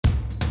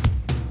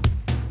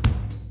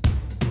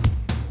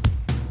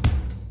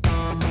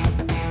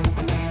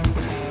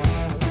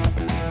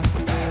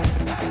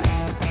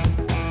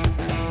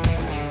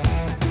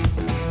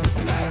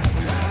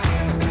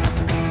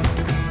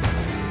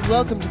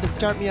Welcome to the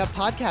Start Me Up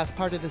podcast,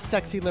 part of the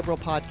Sexy Liberal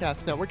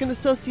Podcast Network in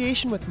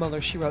association with Mueller,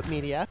 She Wrote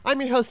Media.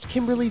 I'm your host,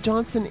 Kimberly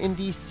Johnson in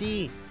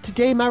D.C.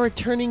 Today, my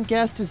returning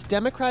guest is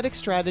Democratic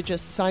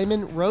strategist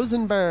Simon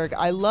Rosenberg.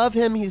 I love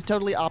him. He's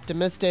totally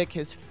optimistic.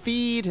 His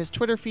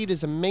Twitter feed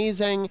is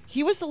amazing.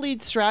 He was the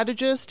lead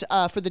strategist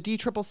for the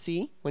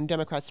DCCC when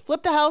Democrats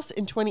flipped the House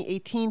in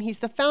 2018. He's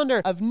the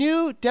founder of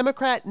New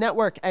Democrat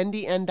Network,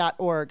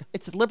 NDN.org.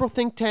 It's a liberal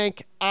think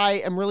tank. I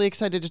am really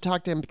excited to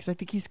talk to him because I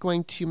think he's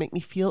going to make me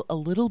feel a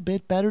little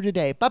bit better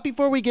today. But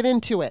before we get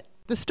into it,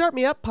 the Start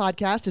Me Up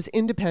podcast is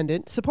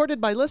independent,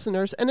 supported by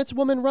listeners, and it's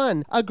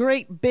woman-run. A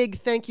great big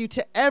thank you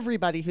to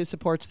everybody who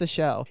supports the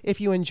show. If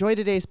you enjoy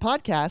today's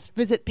podcast,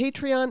 visit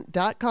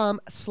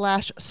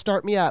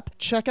patreon.com/startmeup.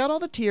 Check out all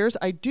the tiers.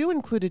 I do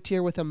include a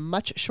tier with a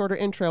much shorter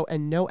intro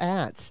and no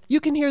ads. You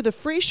can hear the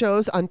free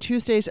shows on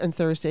Tuesdays and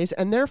Thursdays,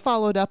 and they're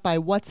followed up by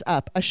What's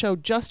Up, a show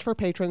just for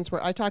patrons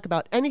where I talk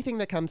about anything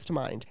that comes to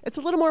mind. It's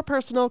a little more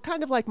personal,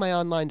 kind of like my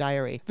online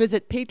diary.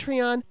 Visit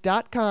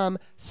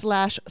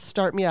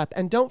patreon.com/startmeup,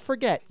 and don't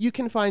forget, you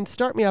can find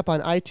Start Me Up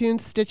on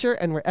iTunes, Stitcher,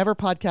 and wherever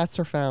podcasts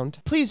are found.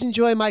 Please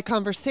enjoy my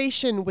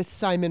conversation with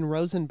Simon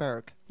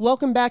Rosenberg.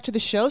 Welcome back to the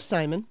show,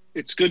 Simon.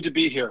 It's good to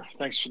be here.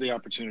 Thanks for the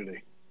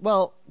opportunity.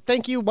 Well,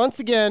 thank you once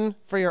again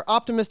for your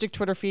optimistic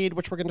Twitter feed,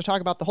 which we're going to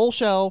talk about the whole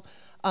show.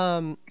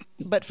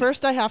 But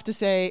first I have to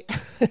say,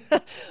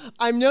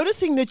 I'm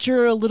noticing that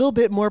you're a little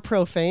bit more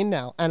profane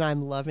now, and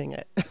I'm loving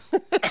it.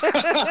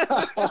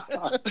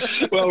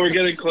 Well, we're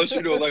getting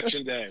closer to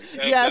Election Day.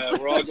 And, yes.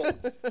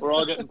 We're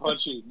all getting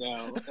punchy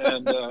now.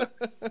 And,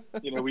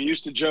 we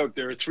used to joke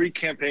there are three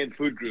campaign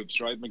food groups,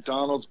 right?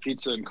 McDonald's,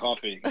 pizza, and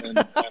coffee.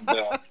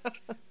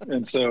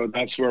 And so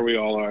that's where we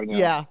all are now.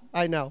 Yeah,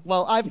 I know.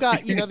 Well, I've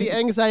got, the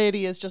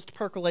anxiety is just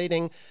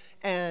percolating,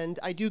 and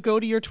I do go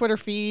to your Twitter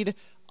feed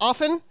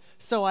often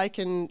so I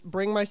can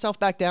bring myself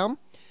back down.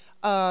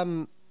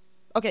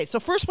 Okay, so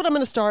first what I'm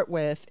going to start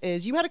with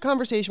is you had a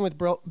conversation with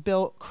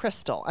Bill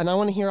Kristol, and I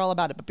want to hear all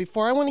about it. But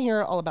before I want to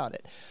hear all about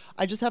it,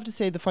 I just have to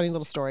say the funny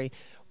little story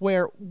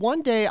where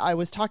one day I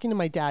was talking to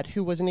my dad,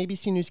 who was an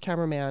ABC News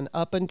cameraman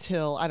up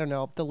until, I don't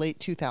know, the late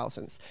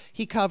 2000s.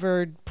 He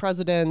covered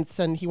presidents,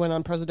 and he went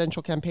on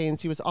presidential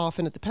campaigns. He was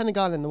often at the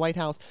Pentagon and the White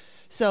House.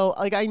 So,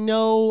 I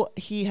know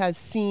he has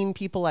seen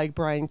people like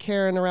Brian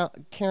Karem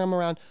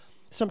around.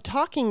 So I'm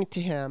talking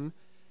to him,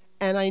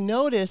 and I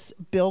notice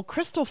Bill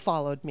Kristol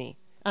followed me.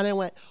 And I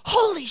went,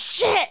 holy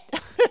shit!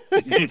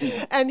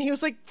 And he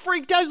was like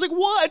freaked out. He's like,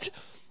 what?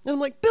 And I'm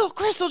like, Bill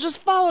Kristol just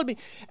followed me.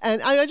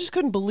 And I just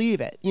couldn't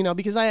believe it,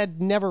 because I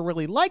had never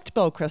really liked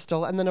Bill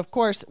Kristol. And then, of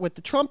course, with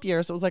the Trump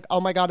years, it was like,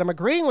 oh, my God, I'm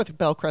agreeing with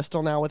Bill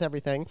Kristol now with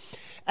everything.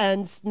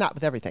 And not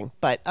with everything,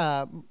 but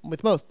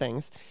with most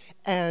things.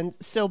 And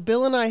so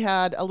Bill and I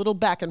had a little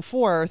back and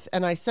forth,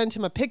 and I sent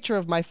him a picture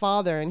of my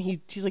father. And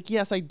he's like,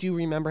 yes, I do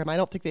remember him. I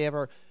don't think they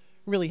ever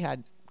really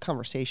had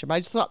conversation. But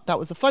I just thought that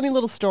was a funny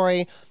little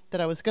story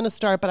that I was going to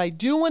start. But I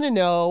do want to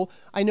know,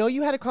 I know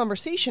you had a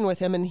conversation with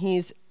him, and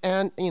he's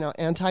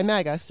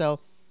anti-MAGA.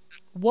 So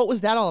what was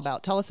that all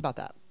about? Tell us about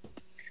that.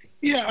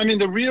 Yeah,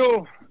 the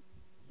real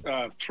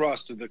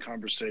thrust of the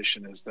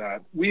conversation is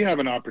that we have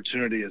an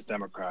opportunity as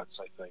Democrats,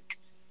 I think,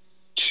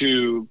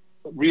 to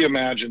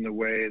reimagine the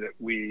way that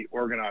we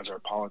organize our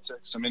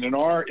politics.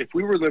 If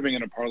we were living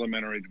in a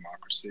parliamentary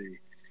democracy,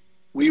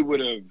 we would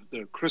have,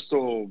 the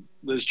Kristol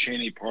Liz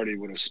Cheney party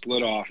would have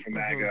split off from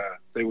MAGA.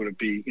 They would have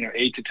been,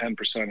 8 to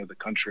 10% of the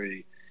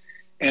country.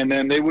 And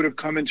then they would have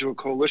come into a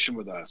coalition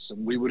with us,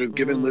 and we would have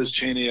given Liz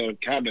Cheney a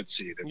cabinet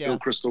seat, and Bill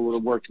Kristol would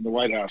have worked in the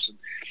White House. And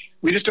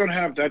we just don't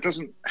have, that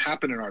doesn't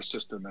happen in our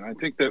system. And I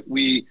think that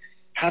we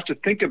have to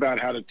think about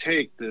how to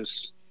take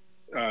this,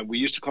 we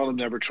used to call them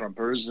never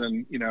Trumpers,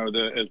 and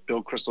as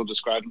Bill Kristol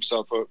described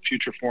himself, a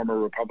future former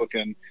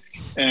Republican,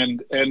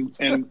 and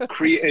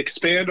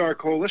expand our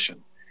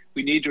coalition.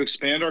 We need to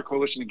expand our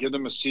coalition and give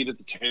them a seat at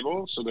the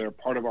table so they're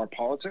part of our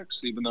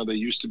politics, even though they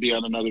used to be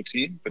on another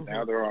team, but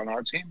now they're on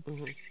our team.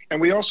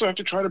 And we also have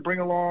to try to bring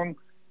along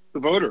the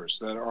voters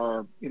that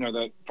are,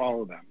 that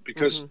follow them,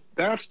 because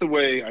that's the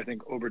way I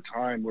think over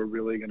time we're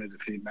really going to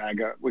defeat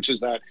MAGA, which is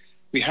that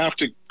we have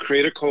to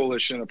create a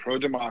coalition, a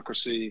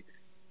pro-democracy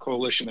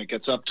coalition that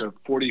gets up to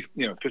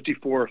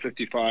 54,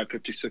 55,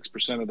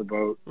 56% of the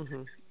vote,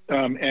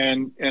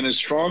 and is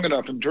strong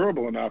enough and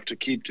durable enough to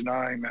keep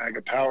denying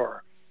MAGA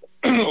power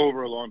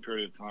over a long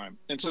period of time.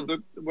 And so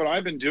what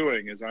I've been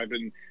doing is I've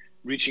been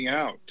reaching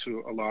out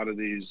to a lot of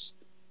these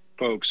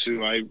folks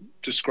who I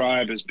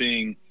describe as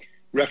being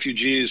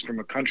refugees from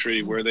a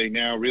country where they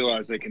now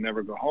realize they can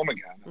never go home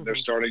again. And they're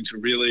starting to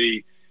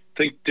really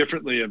think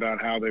differently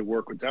about how they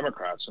work with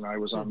Democrats. And I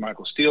was on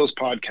Michael Steele's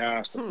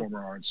podcast, the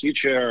former RNC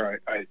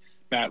chair.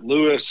 Matt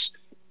Lewis,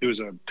 who is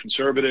a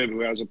conservative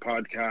who has a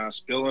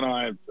podcast. Bill and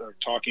I are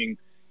talking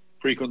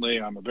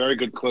frequently. I'm a very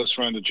good close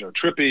friend of Joe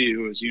Trippi,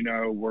 who, as you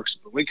know, works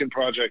at the Lincoln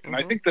Project. And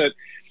I think that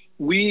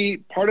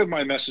part of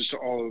my message to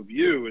all of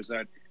you is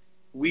that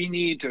we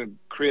need to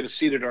create a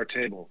seat at our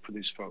table for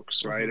these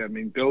folks, right?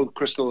 Bill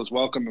Kristol is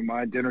welcome at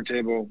my dinner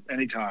table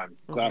anytime,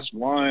 glass of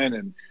wine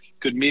and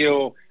good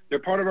meal. they're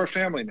part of our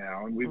family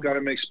now, and we've got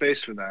to make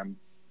space for them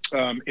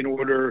in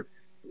order,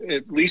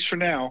 at least for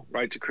now,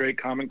 right, to create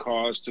common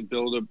cause, to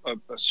build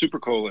a super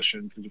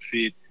coalition to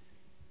defeat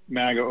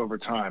MAGA over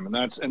time.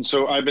 And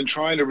so I've been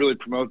trying to really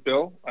promote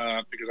Bill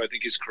because I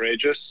think he's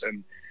courageous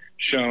and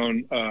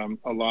shown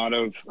a lot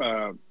of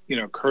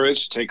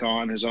courage to take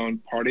on his own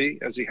party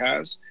as he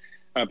has,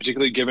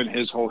 particularly given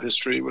his whole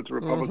history with the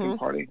Republican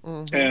Party.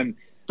 And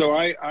so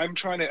I'm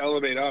trying to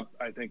elevate up,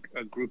 I think,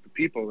 a group of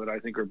people that I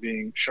think are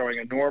showing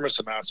enormous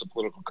amounts of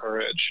political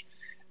courage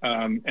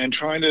and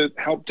trying to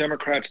help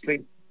Democrats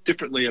think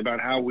differently about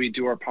how we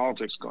do our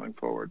politics going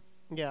forward.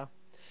 Yeah.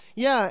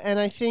 Yeah, and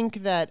I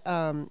think that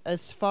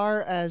as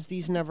far as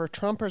these never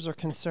Trumpers are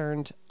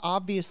concerned,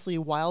 obviously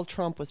while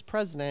Trump was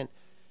president,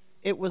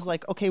 it was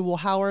like, okay, well,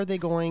 how are they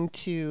going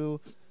to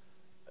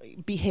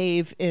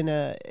behave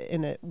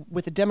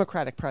with a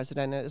Democratic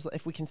president,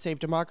 if we can save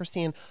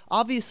democracy? And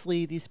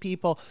obviously these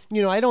people,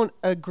 I don't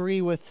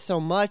agree with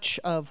so much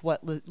of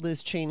what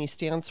Liz Cheney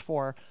stands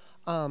for,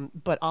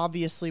 but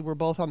obviously we're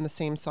both on the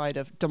same side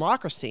of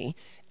democracy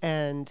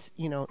and,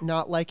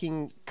 not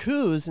liking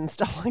coups and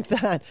stuff like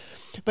that.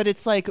 But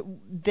it's like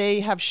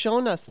they have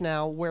shown us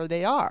now where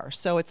they are.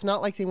 So it's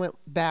not like they went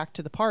back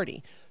to the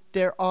party.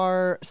 There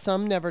are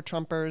some never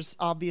Trumpers,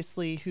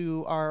 obviously,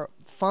 who are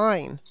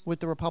fine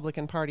with the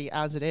Republican Party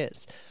as it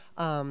is.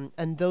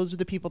 And those are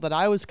the people that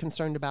I was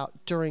concerned about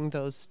during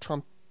those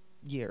Trump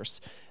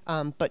years.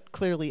 But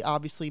clearly,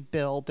 obviously,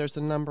 Bill, there's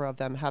a number of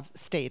them have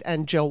stayed,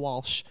 and Joe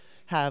Walsh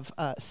have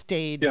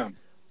stayed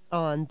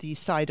on the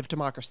side of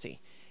democracy.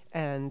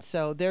 And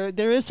so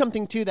there is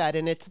something to that.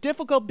 And it's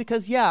difficult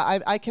because,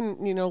 I can,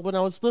 when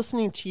I was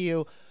listening to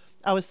you,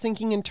 I was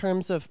thinking in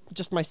terms of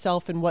just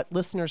myself and what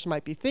listeners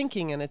might be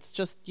thinking. And it's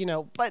just,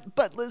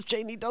 but Liz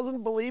Cheney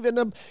doesn't believe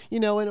in,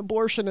 in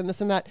abortion and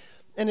this and that.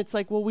 And it's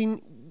like, well,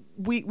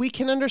 we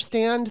can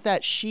understand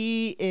that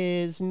she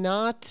is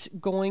not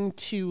going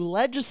to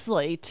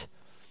legislate,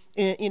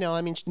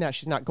 no,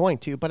 she's not going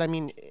to, but I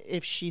mean,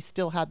 if she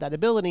still had that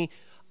ability,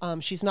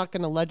 she's not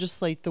going to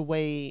legislate the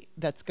way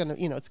that's going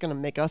to, it's going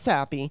to make us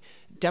happy,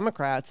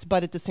 Democrats.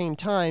 But at the same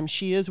time,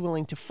 she is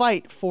willing to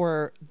fight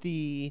for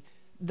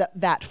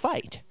that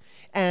fight.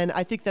 And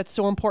I think that's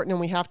so important, and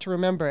we have to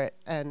remember it.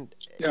 And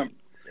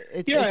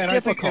it's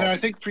difficult. I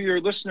think for your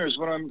listeners,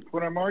 what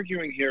I'm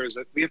arguing here is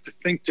that we have to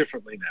think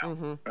differently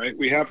now, right?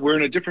 We're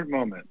in a different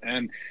moment.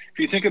 And if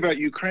you think about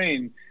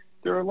Ukraine,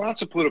 there are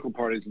lots of political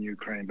parties in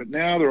Ukraine, but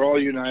now they're all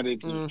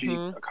united to defeat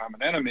a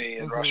common enemy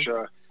in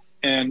Russia.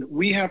 And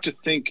we have to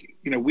think,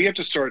 we have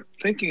to start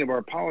thinking of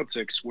our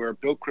politics where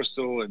Bill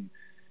Kristol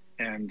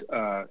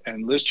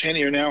and Liz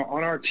Cheney are now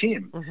on our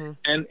team.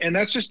 And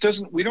that just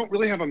we don't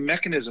really have a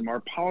mechanism.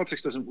 Our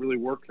politics doesn't really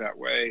work that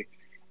way.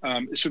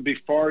 This would be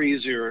far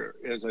easier,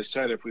 as I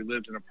said, if we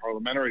lived in a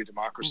parliamentary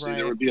democracy. Right.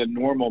 There would be a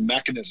normal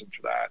mechanism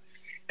for that.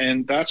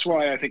 And that's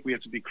why I think we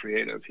have to be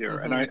creative here.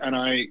 And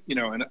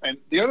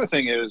the other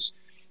thing is,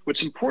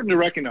 what's important to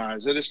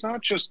recognize that it's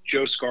not just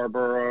Joe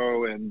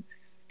Scarborough and,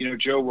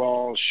 Joe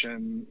Walsh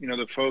and,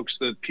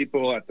 the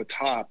people at the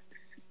top.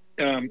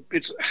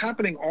 It's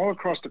happening all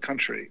across the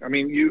country. I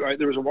mean,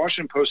 there was a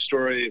Washington Post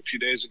story a few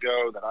days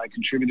ago that I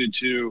contributed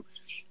to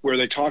where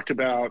they talked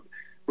about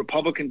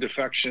Republican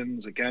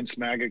defections against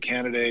MAGA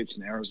candidates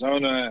in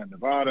Arizona and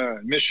Nevada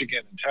and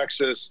Michigan and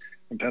Texas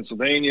and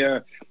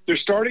Pennsylvania. They're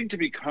starting to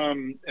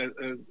become,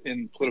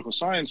 in political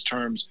science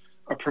terms,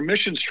 a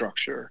permission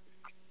structure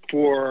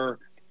for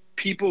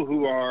people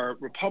who are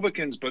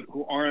Republicans but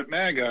who aren't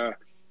MAGA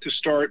to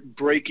start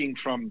breaking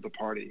from the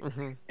party.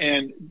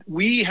 And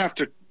we have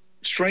to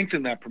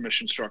strengthen that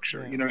permission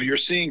structure. You're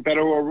seeing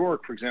Beto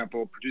O'Rourke, for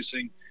example,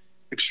 producing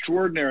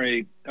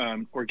extraordinary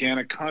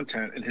organic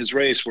content in his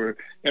race, where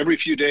every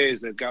few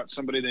days they've got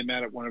somebody they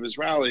met at one of his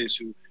rallies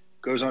who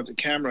goes onto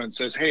camera and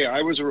says, hey,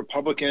 I was a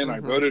Republican, I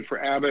voted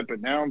for Abbott,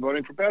 but now I'm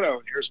voting for Beto,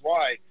 and here's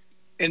why.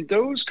 And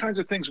those kinds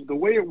of things, the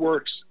way it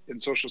works in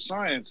social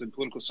science and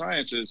political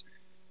science is,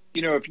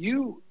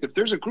 if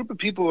there's a group of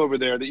people over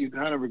there that you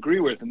kind of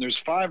agree with, and there's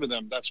 5 of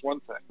them, that's one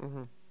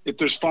thing. If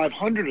there's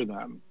 500 of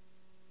them,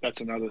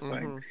 that's another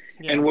thing.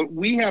 And what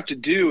we have to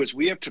do is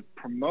we have to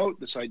promote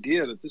this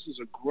idea that this is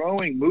a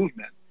growing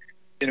movement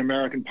in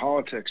American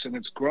politics, and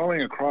it's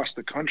growing across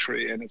the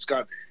country, and it's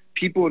got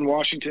people in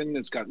Washington,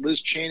 it's got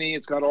Liz Cheney,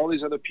 it's got all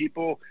these other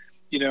people,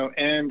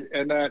 and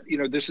that,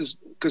 this is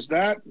because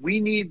we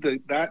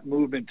need that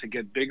movement to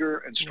get bigger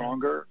and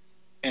stronger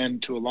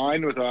and to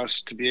align with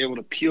us, to be able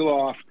to peel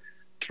off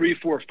 3,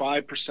 4,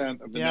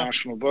 5% of the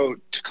national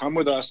vote to come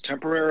with us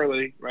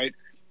temporarily, right,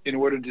 in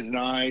order to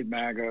deny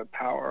MAGA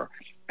power.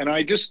 And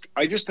I just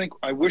think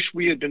I wish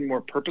we had been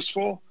more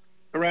purposeful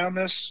around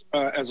this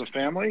as a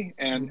family.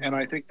 And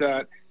I think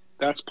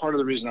that's part of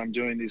the reason I'm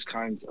doing these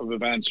kinds of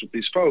events with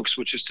these folks,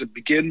 which is to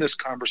begin this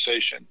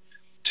conversation,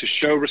 to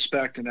show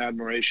respect and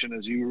admiration.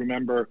 As you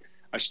remember,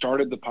 I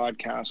started the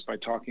podcast by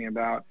talking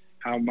about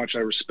how much I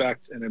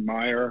respect and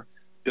admire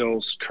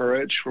Bill's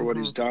courage for what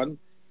he's done,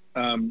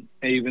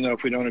 even though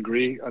if we don't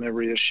agree on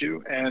every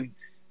issue. And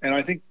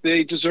I think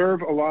they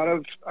deserve a lot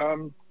of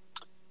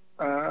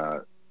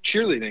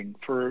cheerleading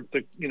for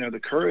the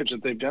courage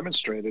that they've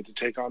demonstrated to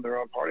take on their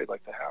own party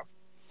like they have.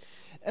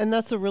 And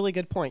that's a really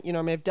good point. I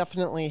mean, I've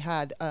definitely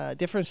had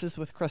differences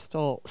with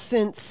Crystal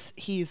since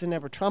he's a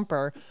never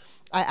Trumper.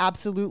 I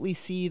absolutely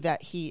see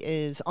that he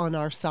is on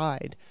our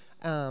side.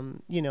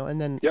 And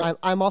then yep.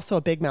 I'm also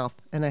a big mouth,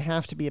 and I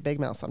have to be a big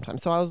mouth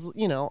sometimes. So I was,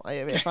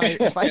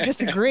 if I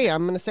disagree,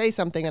 I'm going to say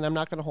something, and I'm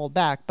not going to hold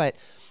back. But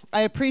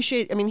I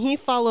appreciate. I mean, he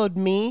followed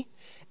me,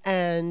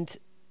 and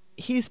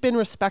he's been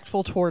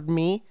respectful toward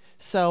me.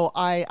 So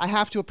I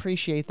have to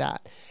appreciate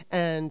that.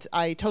 And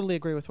I totally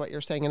agree with what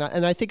you're saying.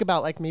 And I think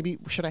about, like, maybe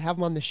should I have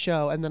him on the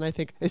show? And then I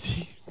think, does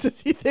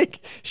he think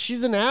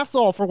she's an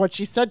asshole for what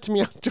she said to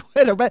me on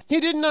Twitter? But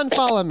he didn't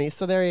unfollow me.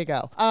 So there you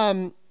go.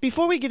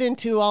 Before we get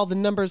into all the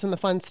numbers and the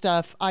fun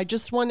stuff, I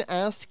just want to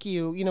ask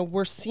you,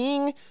 we're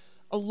seeing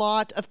a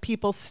lot of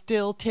people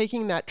still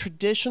taking that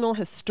traditional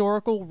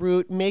historical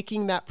route,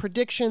 making that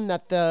prediction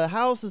that the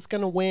House is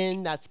going to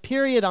win. That's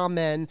period,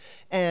 amen.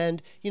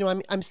 And,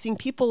 I'm seeing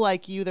people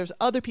like you. There's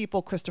other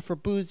people, Christopher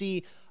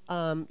Bouzy,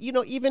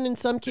 even in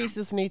some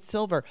cases, Nate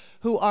Silver,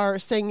 who are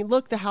saying,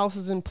 look, the House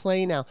is in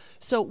play now.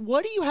 So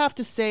what do you have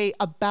to say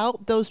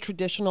about those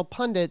traditional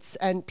pundits?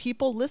 And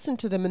people listen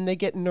to them and they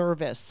get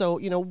nervous. So,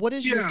 what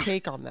is your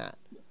take on that?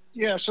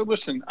 Yeah, so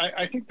listen,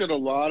 I think that a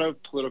lot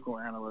of political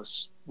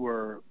analysts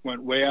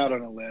went way out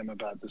on a limb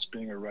about this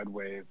being a red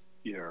wave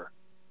year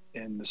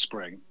in the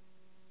spring,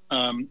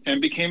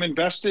 and became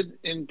invested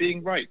in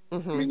being right.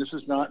 Mm-hmm. I mean, this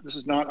is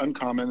not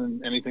uncommon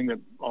in anything that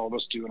all of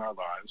us do in our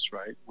lives,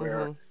 right? Where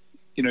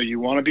mm-hmm. You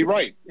want to be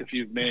right if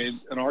you've made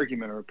an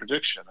argument or a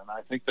prediction, and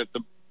I think that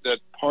that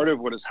part of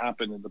what has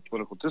happened in the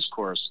political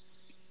discourse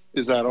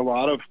is that a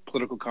lot of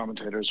political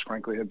commentators,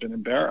 frankly, have been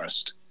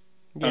embarrassed.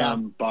 Yeah.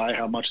 By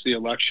how much the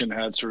election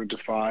had sort of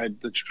defied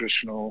the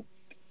traditional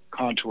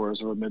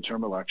contours of a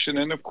midterm election.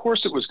 And of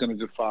course it was going to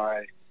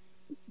defy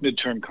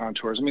midterm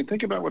contours. I mean,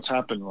 think about what's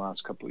happened in the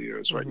last couple of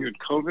years, right? Mm-hmm. You had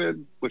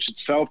COVID, which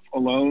itself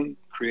alone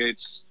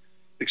creates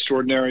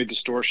extraordinary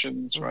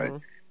distortions, mm-hmm.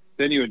 right?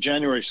 Then you had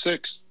January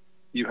 6th,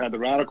 you had the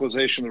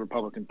radicalization of the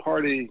Republican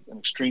Party, an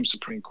extreme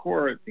Supreme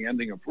Court, the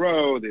ending of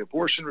Roe, the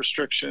abortion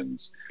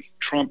restrictions,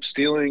 Trump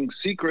stealing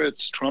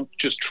secrets, Trump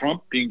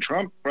being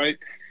Trump, right?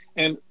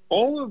 And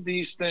all of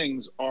these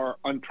things are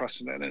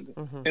unprecedented.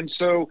 Mm-hmm. And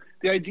so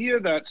the idea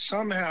that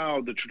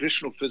somehow the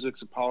traditional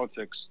physics of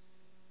politics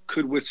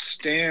could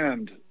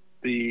withstand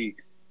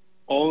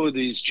all of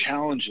these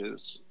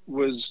challenges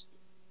was,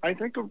 I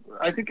think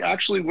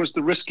actually was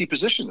the risky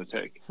position to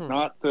take,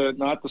 not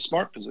the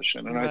smart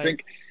position. And right. I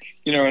think,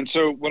 and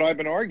so what I've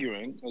been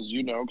arguing, as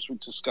you know, because we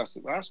discussed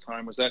it last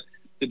time, was that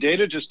the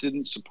data just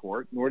didn't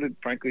support, nor did,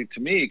 frankly,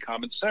 to me,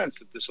 common sense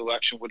that this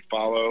election would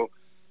follow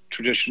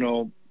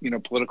traditional,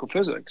 political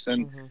physics.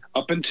 And mm-hmm.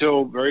 up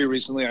until very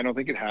recently, I don't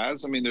think it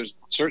has. I mean, there's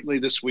certainly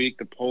this week,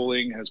 the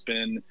polling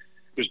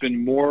there's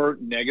been more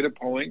negative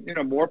polling,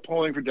 more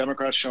polling for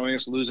Democrats showing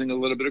us losing a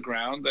little bit of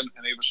ground than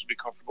any of us would be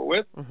comfortable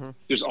with. Mm-hmm.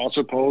 There's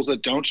also polls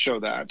that don't show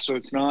that. So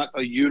it's not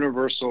a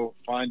universal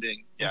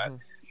finding yet. Mm-hmm.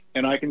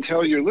 And I can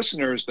tell your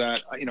listeners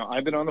that,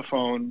 I've been on the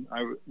phone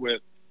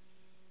with,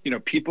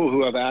 people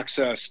who have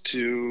access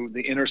to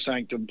the inner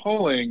sanctum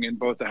polling in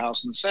both the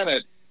House and the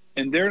Senate,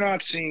 and they're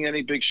not seeing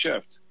any big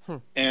shift.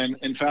 And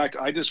in fact,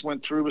 I just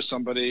went through with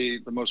somebody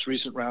the most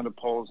recent round of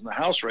polls in the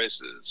House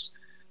races,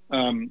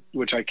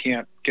 which I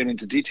can't get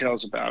into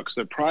details about because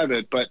they're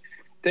private, but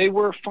they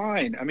were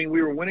fine. I mean,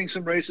 we were winning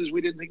some races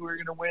we didn't think we were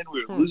going to win.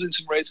 We were losing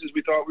some races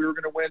we thought we were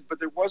going to win, but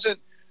there wasn't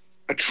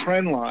a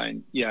trend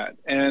line yet.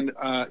 And,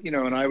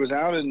 and I was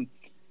out in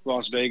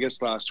Las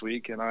Vegas last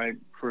week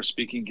for a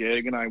speaking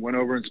gig, and I went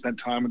over and spent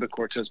time with the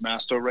Cortez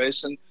Masto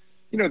race, and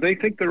they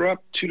think they're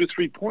up 2 to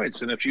 3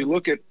 points. And if you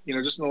look at,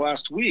 just in the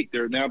last week,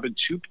 there have now been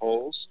 2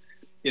 polls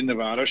in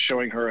Nevada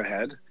showing her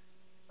ahead.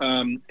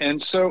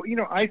 And so,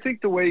 I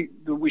think the way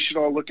that we should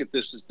all look at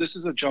this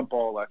is a jump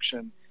ball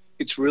election.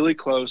 It's really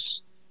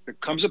close. There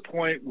comes a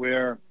point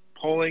where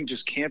polling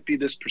just can't be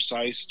this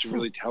precise to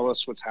really tell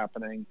us what's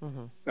happening.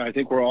 Mm-hmm. I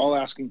think we're all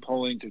asking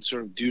polling to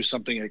sort of do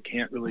something it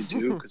can't really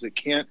do because it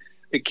can't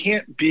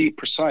be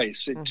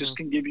precise. It mm-hmm. just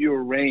can give you a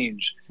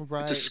range.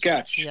 Right. It's a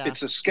sketch. Yeah.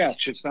 It's a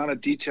sketch. It's not a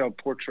detailed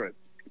portrait.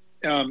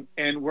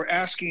 And we're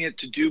asking it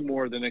to do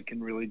more than it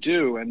can really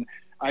do. And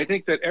I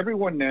think that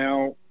everyone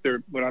now,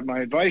 my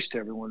advice to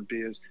everyone would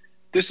be is,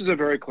 this is a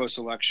very close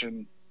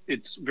election.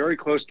 It's very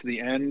close to the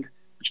end,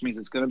 which means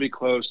it's going to be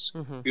close.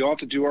 Mm-hmm. We all have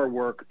to do our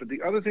work. But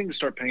the other thing to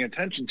start paying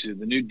attention to,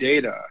 the new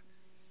data,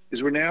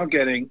 is we're now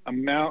getting a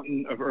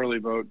mountain of early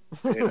vote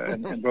data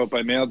and vote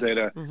by mail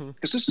data,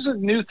 because this is a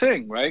new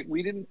thing, right?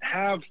 We didn't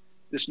have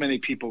this many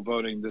people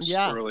voting this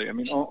early. I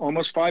mean,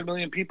 almost 5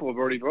 million people have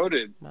already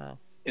voted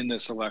in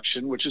this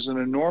election, which is an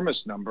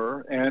enormous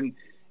number. And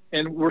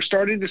we're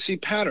starting to see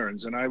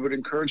patterns. And I would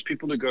encourage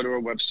people to go to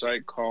a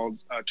website called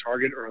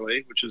Target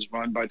Early, which is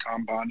run by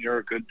Tom Bonnier,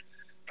 a good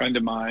friend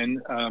of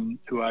mine,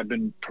 who I've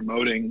been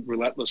promoting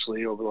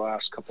relentlessly over the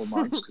last couple of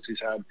months because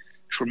he's had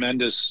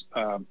tremendous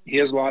he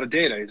has a lot of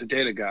data. He's a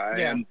data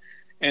guy.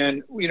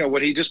 And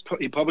what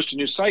he published a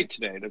new site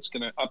today that's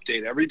going to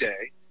update every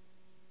day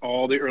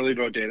all the early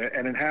vote data,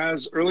 and it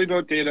has early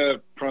vote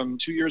data from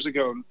 2 years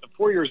ago,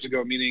 4 years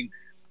ago, meaning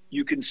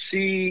you can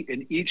see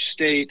in each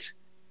state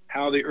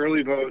how the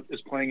early vote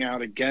is playing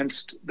out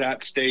against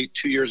that state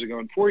 2 years ago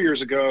and 4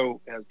 years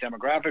ago. It has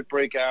demographic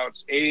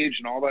breakouts, age,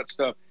 and all that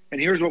stuff. And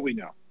here's what we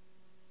know.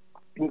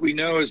 What we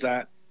know is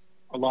that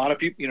a lot of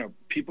people,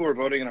 people are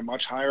voting at a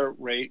much higher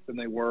rate than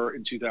they were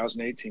in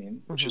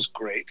 2018, which is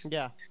great.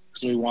 Yeah.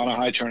 Because we want a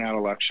high turnout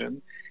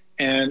election.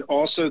 And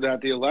also that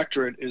the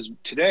electorate is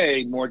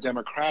today more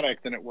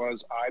Democratic than it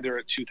was either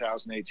at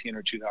 2018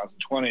 or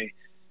 2020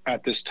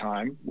 at this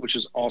time, which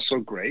is also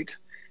great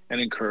and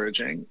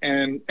encouraging.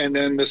 And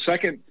then the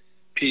second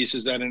piece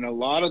is that in a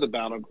lot of the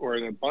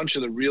in a bunch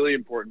of the really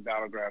important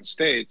battleground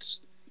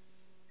states,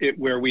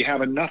 where we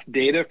have enough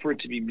data for it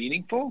to be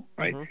meaningful,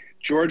 right?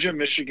 Georgia,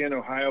 Michigan,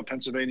 Ohio,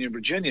 Pennsylvania, and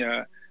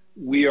Virginia,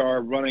 we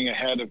are running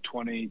ahead of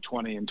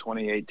 2020 and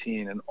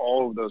 2018 in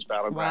all of those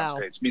battleground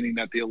states, meaning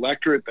that the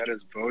electorate that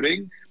is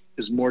voting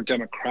is more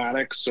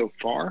Democratic so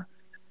far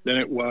than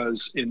it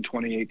was in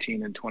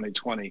 2018 and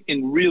 2020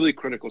 in really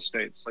critical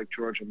states like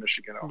Georgia,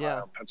 Michigan,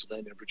 Ohio,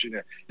 Pennsylvania, and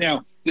Virginia.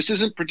 Now, this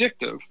isn't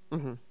predictive,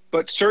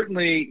 but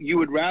certainly you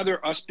would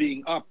rather us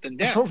being up than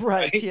down.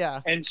 Right,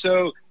 yeah. And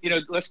so,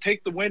 let's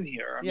take the win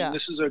here. I mean,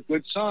 this is a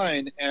good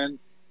sign. And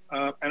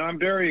I'm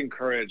very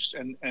encouraged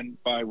and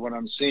by what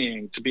I'm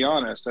seeing, to be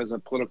honest, as a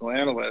political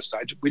analyst.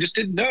 We just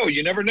didn't know.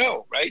 You never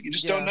know, right? You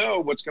just don't know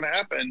what's going to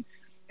happen.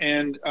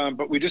 And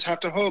but we just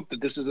have to hope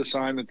that this is a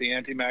sign that the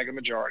anti-MAGA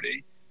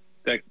majority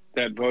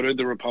that voted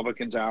the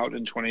Republicans out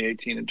in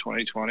 2018 and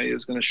 2020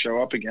 is going to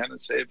show up again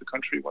and save the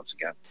country once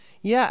again.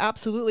 Yeah,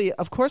 absolutely.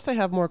 Of course, I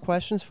have more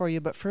questions for you,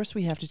 but first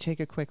we have to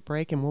take a quick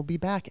break, and we'll be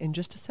back in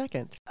just a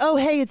second. Oh,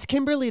 hey, it's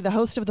Kimberly, the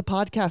host of the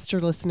podcast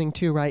you're listening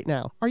to right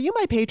now. Are you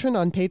my patron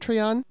on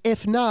Patreon?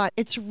 If not,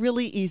 it's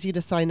really easy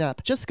to sign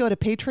up. Just go to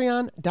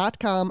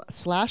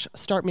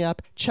patreon.com/startmeup.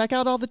 Check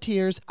out all the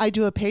tiers. I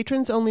do a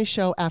patrons-only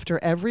show after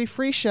every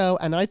free show,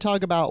 and I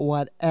talk about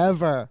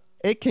whatever.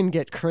 It can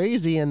get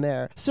crazy in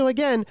there. So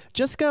again,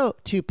 just go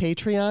to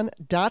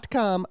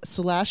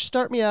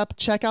patreon.com/startmeup,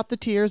 check out the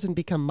tiers, and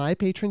become my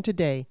patron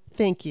today.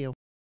 Thank you.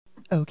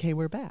 Okay,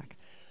 we're back.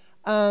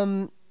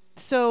 You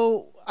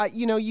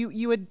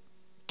had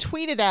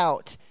tweeted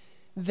out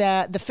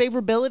that the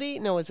favorability,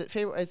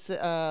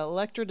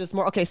 electorate is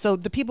more, okay, so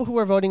the people who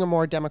are voting are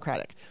more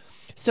Democratic.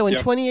 So in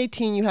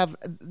 2018, you have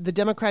the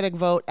Democratic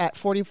vote at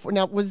 44.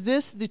 Now, was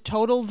this the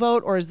total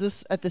vote, or is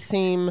this at the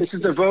same? This is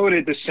the vote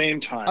at the same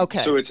time.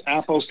 Okay. So it's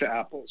apples to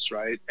apples,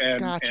 right?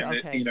 And,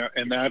 gotcha. And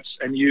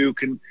and you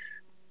can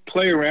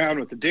play around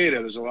with the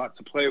data. There's a lot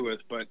to play with,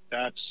 but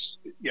it's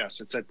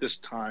at this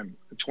time,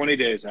 20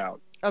 days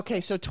out. Okay,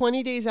 so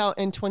 20 days out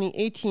in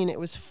 2018, it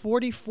was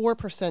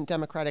 44%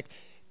 Democratic.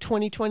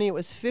 2020 it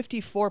was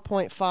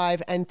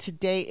 54.5, and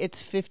today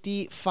it's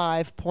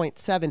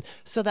 55.7.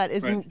 So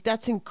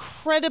that's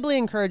incredibly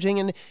encouraging,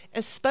 and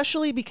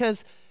especially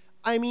because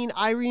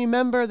I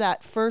remember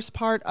that first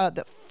part,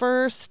 the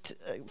first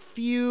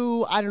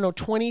few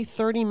 20,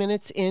 30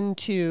 minutes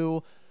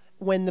into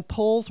when the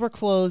polls were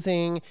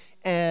closing,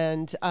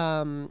 and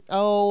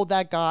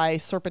that guy,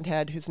 Serpent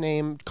Head, whose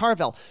name,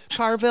 Carville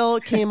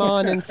came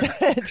on and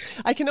said,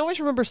 I can always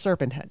remember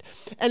Serpent Head.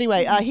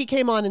 Anyway, he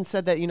came on and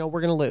said that,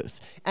 we're going to lose.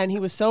 And he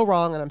was so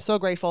wrong, and I'm so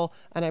grateful.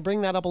 And I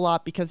bring that up a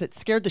lot because it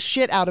scared the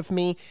shit out of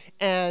me.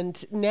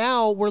 And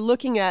now we're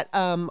looking at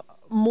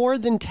more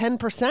than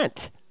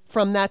 10%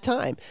 from that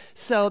time.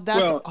 So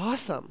that's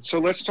awesome. So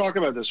let's talk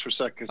about this for a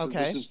second.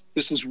 Because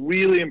this is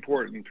really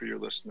important for your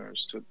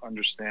listeners to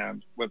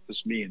understand what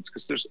this means,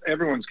 because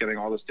everyone's getting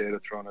all this data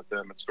thrown at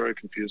them. It's very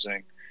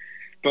confusing.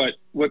 But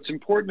what's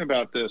important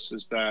about this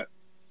is that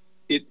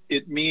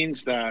it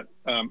means that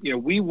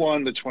we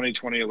won the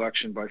 2020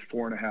 election by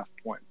 4.5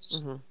 points.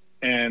 Mm-hmm.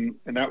 And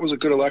that was a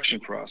good election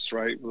for us,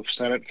 right? The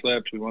Senate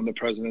flipped, we won the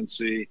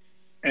presidency,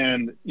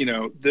 and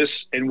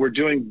we're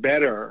doing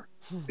better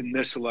in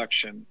this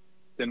election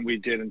than we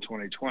did in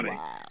 2020.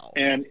 Wow.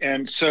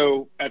 And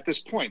so at this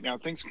point, now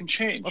things can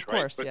change, of right?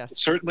 Course, but yes.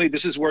 Certainly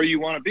this is where you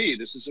want to be.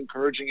 This is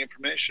encouraging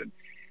information.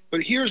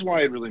 But here's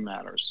why it really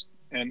matters.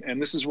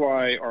 And this is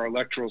why our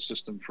electoral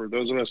system, for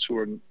those of us who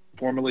are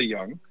formerly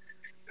young,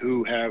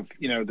 who have,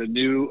 the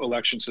new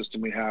election system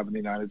we have in the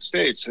United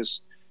States has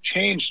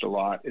changed a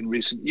lot in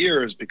recent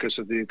years because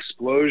of the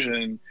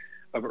explosion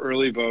of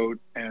early vote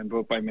and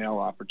vote by mail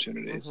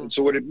opportunities. Mm-hmm. And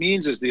so what it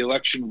means is the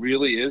election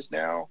really is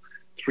now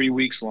 3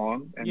 weeks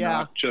long and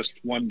not just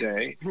one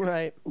day.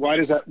 Right. Why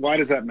does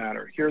that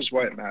matter? Here's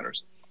why it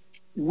matters.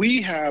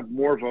 We have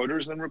more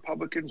voters than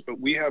Republicans, but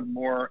we have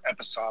more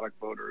episodic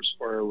voters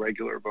or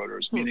irregular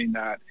voters, meaning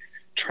that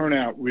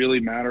turnout really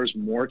matters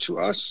more to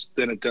us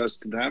than it does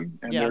to them.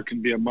 And there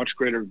can be a much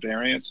greater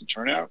variance in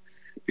turnout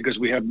because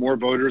we have more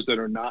voters that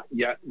are not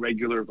yet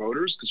regular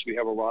voters, because we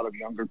have a lot of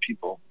younger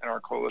people in our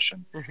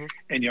coalition. Mm-hmm.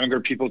 And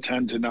younger people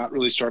tend to not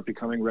really start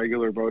becoming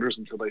regular voters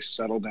until they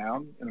settle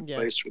down in a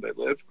place where they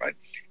live, right?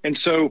 And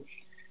so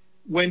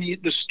when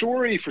the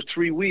story for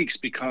 3 weeks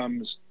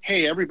becomes,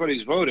 hey,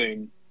 everybody's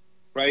voting,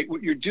 right?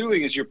 What you're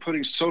doing is you're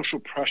putting social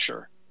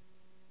pressure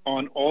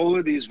on all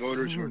of these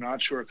voters who are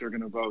not sure if they're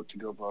going to vote to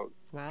go vote.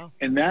 Wow.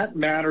 And that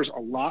matters a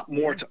lot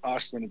more to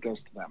us than it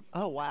does to them.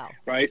 Oh, wow.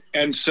 Right.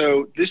 And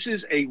so this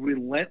is a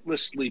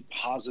relentlessly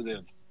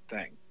positive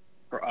thing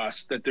for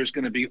us, that there's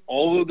going to be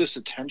all of this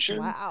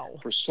attention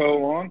for so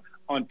long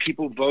on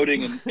people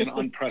voting in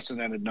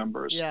unprecedented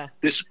numbers. Yeah.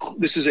 This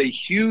is a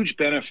huge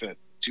benefit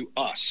to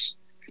us.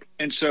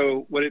 And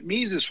so what it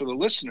means is, for the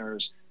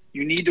listeners,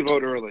 you need to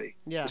vote early.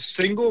 Yeah. The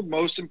single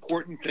most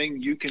important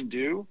thing you can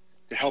do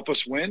to help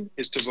us win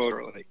is to vote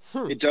early.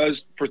 It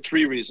does for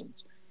three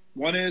reasons.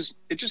 One is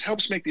it just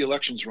helps make the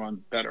elections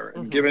run better.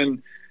 And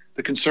given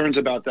the concerns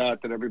about that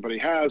everybody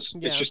has,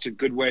 it's just a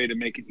good way to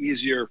make it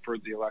easier for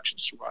the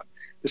elections to run.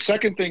 The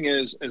second thing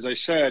is, as I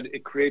said,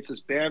 it creates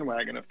this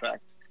bandwagon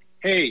effect.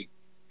 Hey,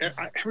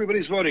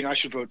 everybody's voting, I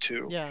should vote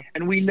too. Yeah.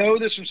 And we know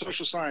this from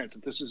social science,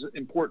 that this is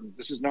important.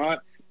 This is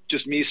not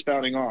just me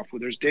spouting off.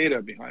 Well, there's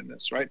data behind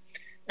this, right?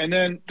 And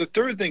then the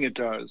third thing it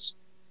does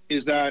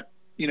is that,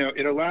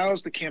 it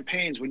allows the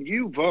campaigns, when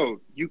you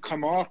vote, you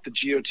come off the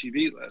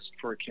GOTV list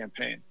for a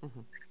campaign.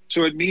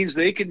 So it means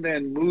they can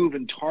then move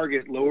and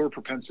target lower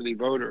propensity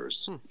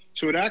voters.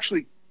 So it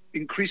actually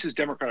increases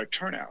Democratic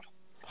turnout.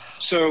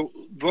 So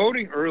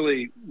voting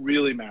early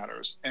really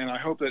matters. And I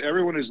hope that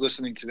everyone who's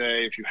listening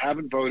today, if you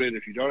haven't voted,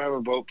 if you don't have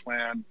a vote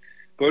plan,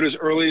 vote as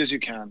early as you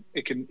can.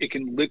 It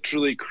can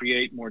literally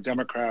create more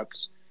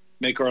Democrats,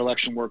 make our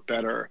election work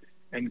better,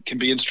 and can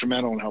be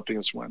instrumental in helping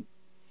us win.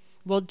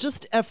 Well,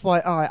 just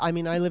FYI, I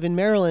mean, I live in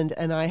Maryland,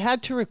 and I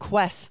had to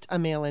request a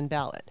mail-in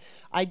ballot.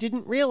 I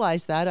didn't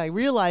realize that. I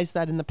realized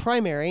that in the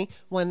primary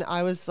when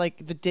I was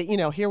like,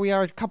 here we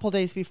are a couple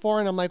days before,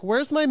 and I'm like,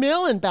 where's my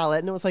mail-in ballot?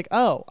 And it was like,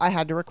 oh, I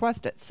had to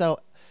request it. So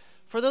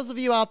for those of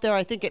you out there,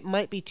 I think it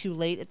might be too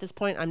late at this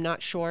point. I'm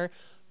not sure.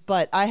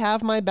 But I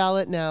have my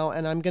ballot now,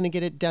 and I'm going to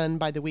get it done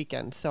by the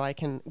weekend so I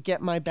can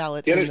get my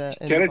ballot Get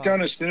it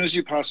done as soon as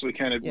you possibly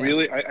can.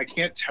 I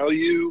can't tell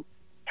you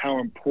how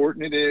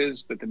important it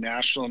is that the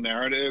national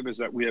narrative is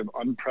that we have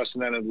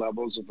unprecedented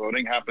levels of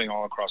voting happening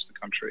all across the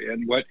country.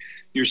 And what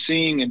you're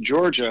seeing in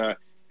Georgia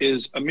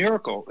is a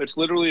miracle. It's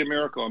literally a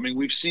miracle. I mean,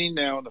 we've seen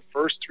now in the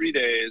first 3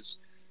 days,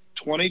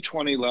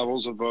 2020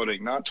 levels of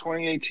voting, not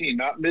 2018,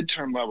 not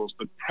midterm levels,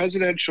 but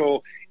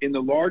presidential, in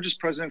the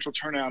largest presidential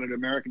turnout in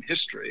American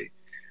history.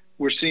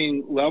 We're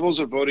seeing levels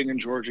of voting in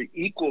Georgia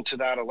equal to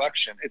that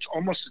election. It's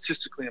almost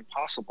statistically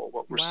impossible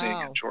what we're seeing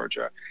in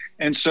Georgia.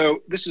 And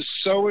so this is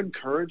so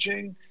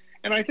encouraging.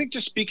 And I think,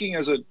 just speaking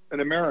as an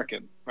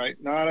American, right,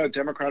 not a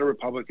Democrat or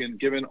Republican,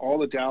 given all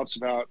the doubts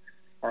about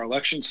our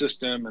election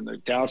system and the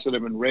doubts that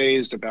have been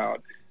raised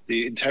about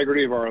the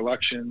integrity of our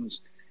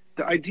elections,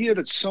 the idea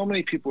that so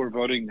many people are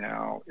voting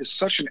now is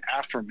such an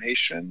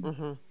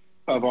affirmation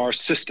of our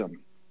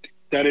system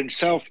that in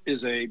itself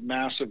is a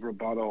massive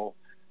rebuttal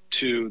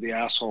to the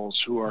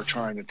assholes who are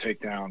trying to take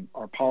down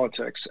our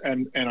politics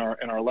and our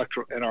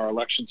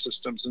election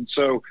systems. And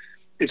so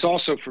it's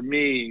also, for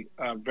me,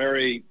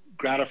 very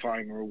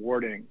gratifying and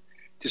rewarding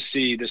to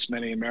see this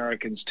many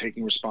Americans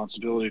taking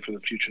responsibility for the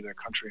future of their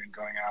country and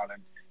going out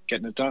and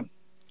getting it done.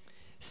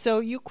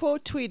 So you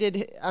quote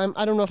tweeted,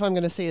 I don't know if I'm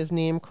going to say his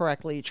name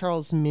correctly,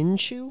 Charles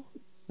Minshew?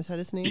 Is that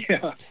his name?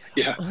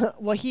 Yeah.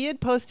 Well, he had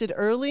posted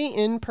early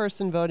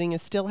in-person voting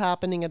is still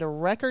happening at a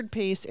record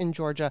pace in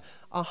Georgia.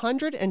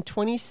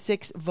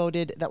 126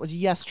 voted. That was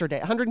yesterday.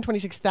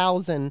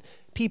 126,000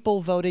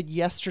 people voted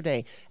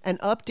yesterday. An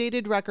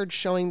updated record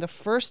showing the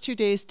first 2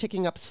 days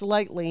ticking up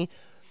slightly.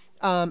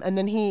 And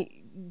then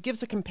he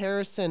gives a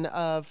comparison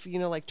of,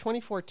 like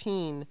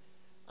 2014.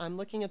 I'm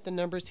looking at the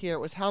numbers here. It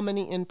was how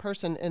many in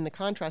person in the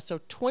contrast. So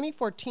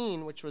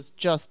 2014, which was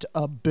just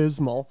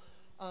abysmal,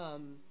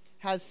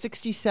 has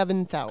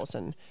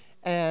 67,000,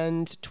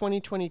 and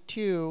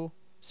 2022.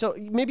 So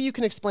maybe you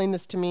can explain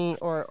this to me,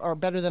 or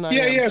better than I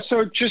am. Yeah.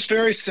 So just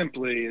very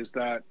simply is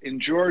that in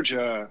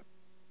Georgia,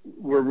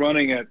 we're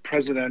running at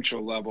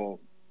presidential level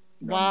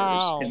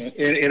numbers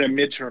in a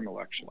midterm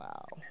election,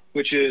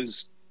 which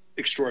is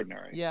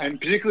extraordinary. Yeah. And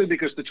particularly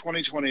because the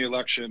 2020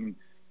 election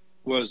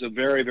was a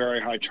very, very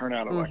high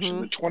turnout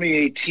election. The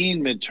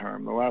 2018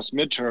 midterm, the last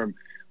midterm,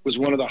 was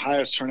one of the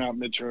highest turnout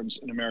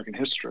midterms in American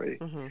history.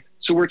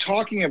 So we're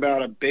talking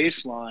about a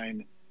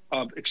baseline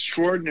of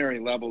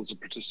extraordinary levels of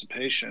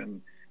participation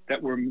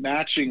that we're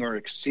matching or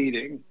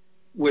exceeding,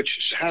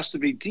 which has to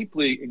be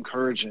deeply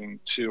encouraging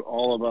to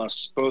all of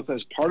us, both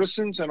as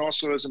partisans and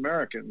also as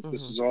Americans.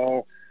 This is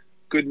all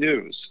good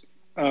news.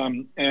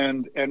 And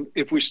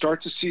if we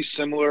start to see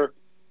similar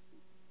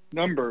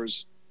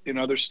numbers in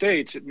other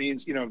states, it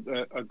means,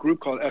 a group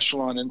called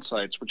Echelon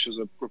Insights, which is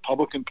a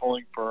Republican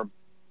polling firm,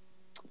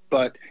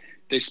 but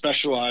they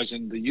specialize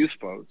in the youth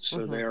vote.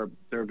 So they're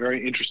a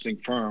very interesting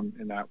firm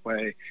in that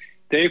way.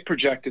 They've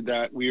projected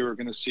that we were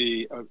going to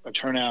see a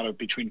turnout of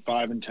between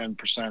 5 and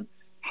 10%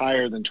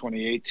 higher than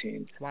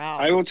 2018. Wow.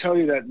 I will tell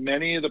you that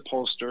many of the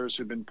pollsters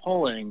who've been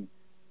polling,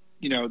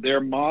 their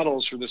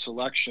models for this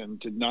election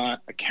did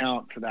not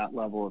account for that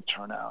level of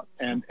turnout.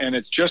 And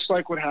it's just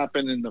like what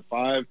happened in the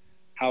 5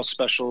 House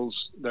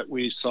specials that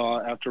we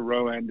saw after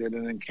Roe ended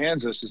and in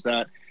Kansas, is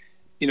that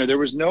there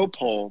was no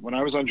poll. When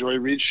I was on Joy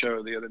Reid's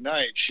show the other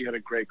night, she had a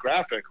great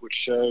graphic which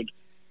showed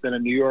that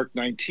in New York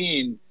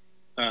 19,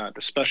 the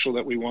special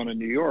that we won in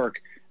New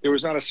York, there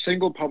was not a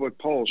single public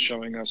poll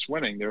showing us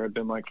winning. There had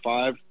been like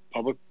 5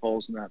 public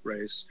polls in that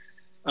race.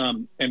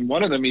 And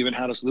one of them even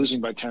had us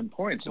losing by 10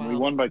 points, and we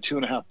won by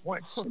 2.5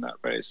 points in that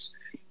race.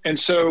 And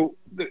so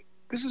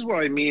this is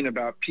what I mean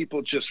about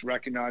people just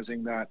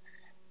recognizing that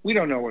we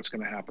don't know what's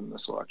going to happen in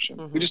this election.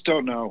 Mm-hmm. We just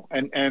don't know.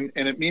 And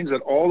it means that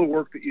all the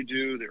work that you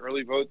do, the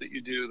early vote that you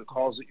do, the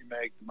calls that you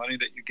make, the money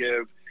that you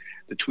give,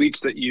 the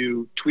tweets that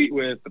you tweet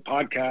with, the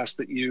podcasts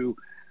that you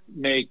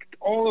make,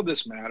 all of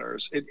this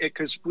matters.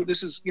 Because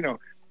this is,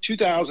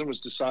 2000 was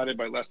decided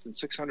by less than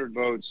 600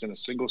 votes in a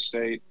single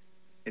state.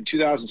 In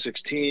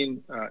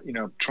 2016,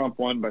 Trump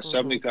won by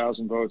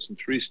 70,000 votes in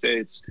 3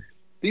 states.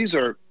 These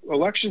are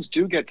elections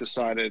do get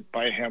decided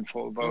by a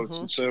handful of votes.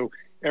 And so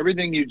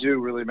everything you do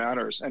really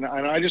matters. And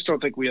I just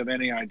don't think we have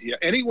any idea.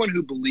 Anyone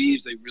who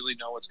believes they really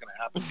know what's going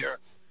to happen here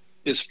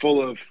is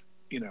full of,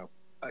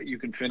 you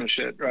can finish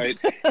it, right?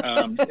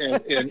 And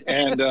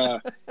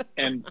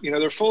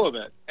they're full of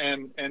it.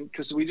 And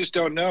because we just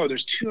don't know.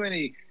 There's too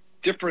many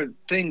different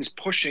things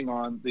pushing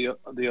on the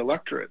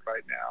electorate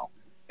right now.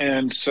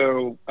 And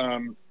so,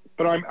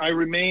 but I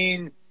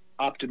remain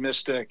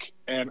optimistic,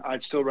 and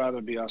I'd still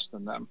rather be us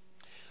than them.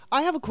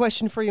 I have a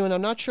question for you, and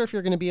I'm not sure if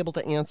you're going to be able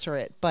to answer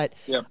it, but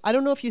I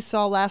don't know if you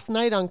saw last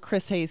night on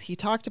Chris Hayes, he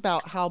talked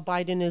about how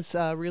Biden is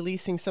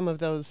releasing some of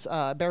those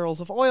barrels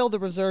of oil, the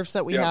reserves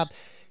that we have.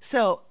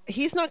 So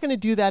he's not going to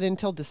do that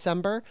until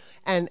December.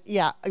 And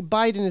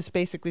Biden is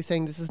basically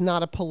saying this is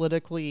not a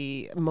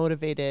politically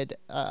motivated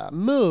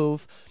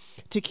move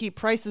to keep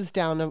prices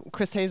down. And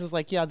Chris Hayes is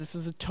like, this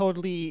is a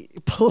totally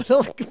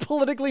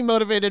politically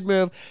motivated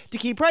move to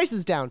keep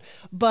prices down.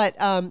 But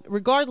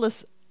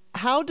regardless,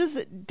 how does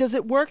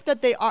it work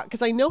that they are,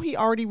 because I know he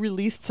already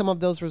released some of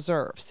those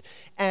reserves,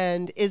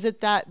 and is it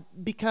that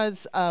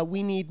because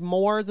we need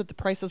more that the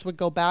prices would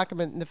go back? I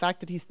mean, the fact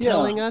that he's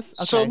telling us.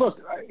 Okay. So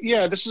look,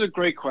 this is a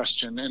great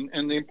question,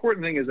 and the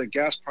important thing is that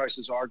gas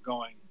prices are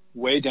going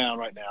way down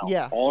right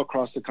now, all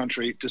across the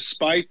country,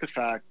 despite the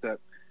fact that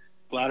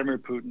Vladimir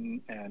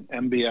Putin and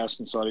MBS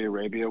in Saudi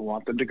Arabia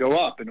want them to go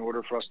up in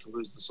order for us to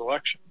lose this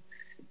election.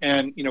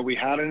 And we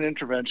had an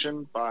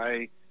intervention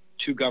by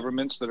 2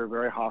 governments that are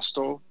very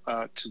hostile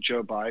to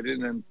Joe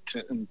Biden and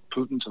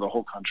Putin, to the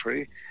whole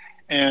country,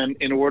 and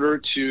in order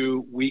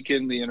to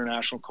weaken the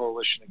international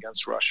coalition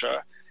against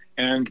Russia,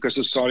 and because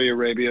of Saudi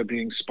Arabia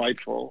being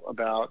spiteful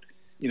about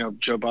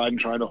Joe Biden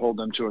trying to hold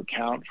them to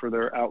account for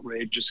their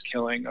outrageous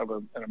killing of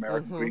an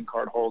American green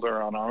card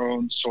holder on our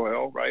own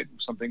soil, right?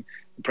 Something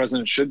the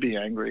president should be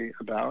angry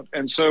about.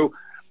 And so,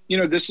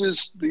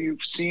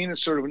 you've seen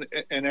as sort of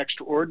an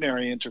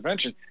extraordinary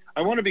intervention.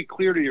 I want to be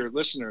clear to your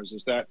listeners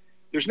is that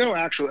there's no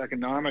actual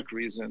economic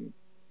reason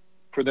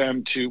for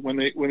them to, when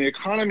the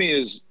economy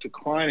is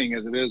declining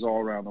as it is all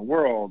around the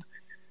world,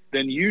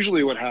 then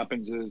usually what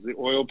happens is the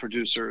oil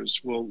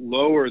producers will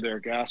lower their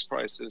gas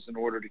prices in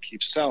order to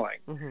keep selling.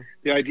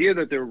 The idea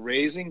that they're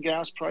raising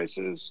gas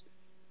prices,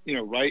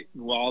 right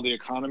while the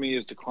economy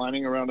is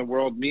declining around the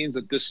world, means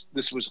that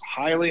this was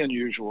highly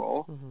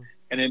unusual,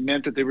 and it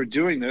meant that they were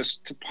doing this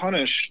to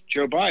punish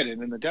Joe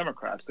Biden and the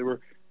Democrats. They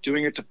were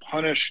doing it to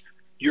punish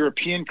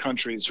European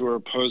countries who are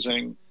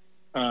opposing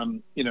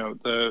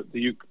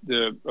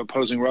the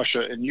opposing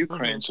Russia and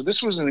Ukraine. So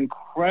this was an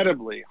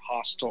incredibly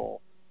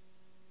hostile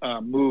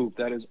move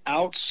that is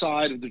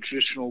outside of the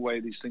traditional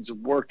way these things have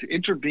worked. To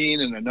intervene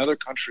in another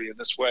country in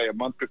this way a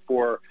month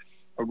before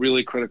a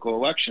really critical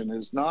election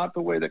is not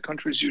the way that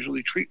countries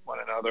usually treat one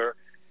another.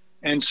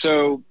 And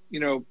so,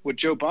 what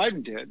Joe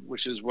Biden did,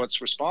 which is what's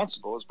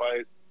responsible, is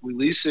by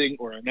releasing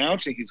or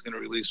announcing he's going to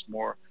release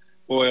more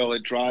oil,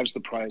 it drives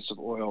the price of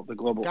oil, the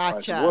global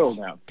price of oil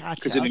down,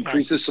 because it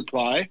increases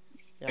supply.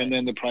 And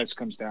then the price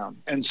comes down.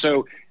 And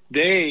so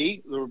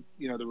the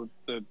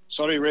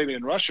Saudi Arabia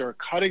and Russia are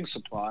cutting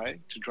supply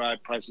to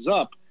drive prices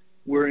up.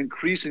 We're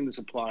increasing the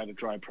supply to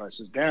drive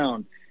prices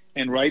down.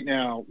 And right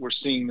now we're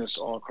seeing this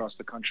all across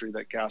the country,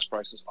 that gas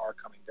prices are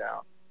coming down.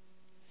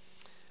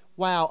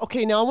 Wow.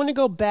 Okay, now I want to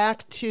go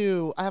back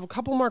to, I have a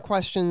couple more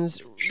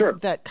questions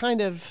that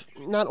kind of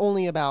not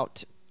only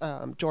about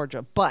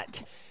Georgia,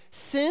 but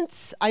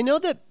since I know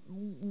that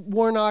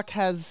Warnock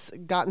has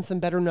gotten some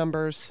better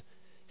numbers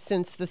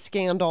since the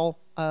scandal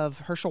of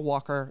Herschel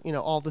Walker,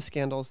 all the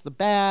scandals, the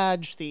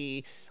badge,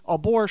 the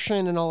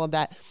abortion and all of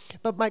that.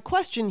 But my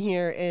question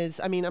here is,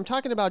 I'm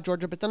talking about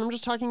Georgia, but then I'm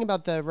just talking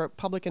about the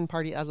Republican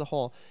Party as a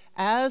whole.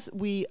 As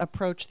we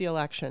approach the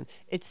election,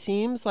 it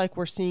seems like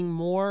we're seeing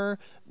more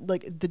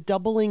like the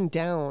doubling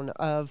down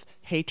of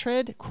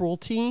hatred,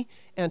 cruelty,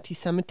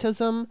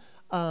 anti-Semitism,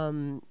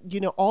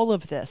 all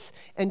of this.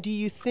 And do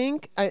you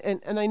think,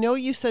 and I know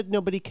you said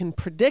nobody can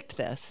predict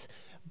this,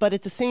 but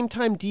at the same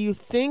time, do you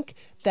think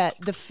that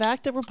the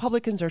fact that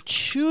Republicans are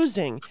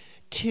choosing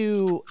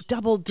to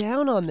double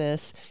down on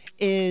this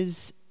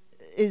is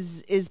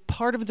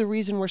part of the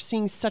reason we're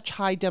seeing such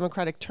high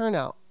Democratic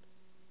turnout?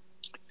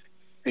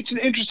 It's an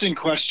interesting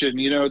question.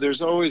 You know,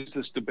 there's always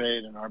this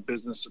debate in our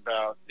business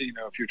about, you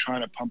know, if you're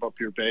trying to pump up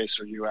your base,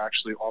 are you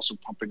actually also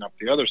pumping up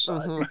the other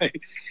side, right?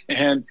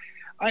 And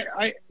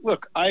I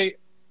look, I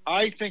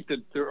think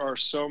that there are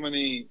so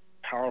many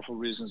powerful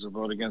reasons to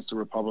vote against the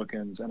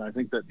Republicans, and I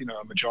think that, you know,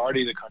 a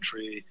majority of the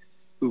country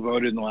who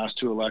voted in the last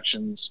two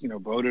elections, you know,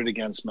 voted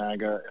against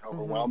MAGA in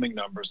overwhelming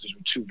numbers. These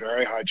were two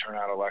very high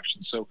turnout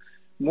elections. So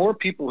more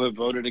people have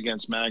voted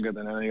against MAGA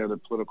than any other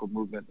political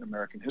movement in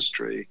American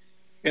history.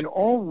 And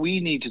all we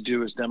need to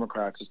do as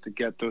Democrats is to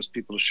get those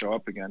people to show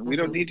up again. We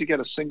don't need to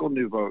get a single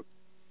new vote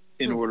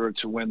in order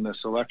to win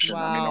this election.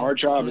 Wow. I mean, our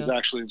job is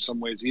actually in some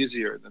ways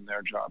easier than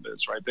their job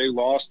is, right? They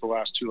lost the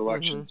last two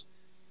elections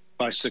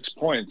by 6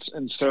 points.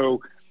 And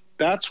so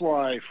that's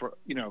why, for,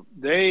 you know,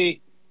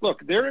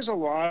 look, there is a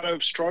lot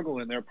of struggle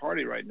in their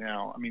party right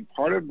now. I mean,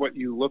 part of what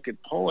you look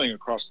at polling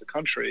across the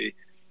country,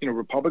 you know,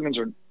 Republicans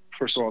are,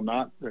 first of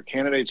all, their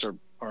candidates are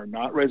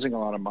not raising a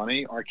lot of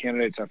money. Our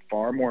candidates have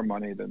far more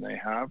money than they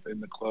have in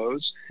the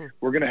close.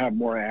 We're going to have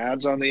more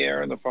ads on the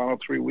air in the final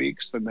 3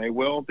 weeks than they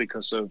will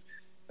because of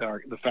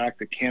the fact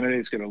that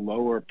candidates get a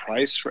lower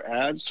price for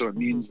ads. So it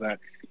means that,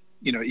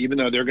 you know, even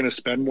though they're going to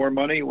spend more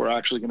money, we're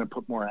actually going to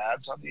put more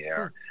ads on the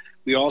air.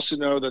 We also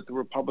know that the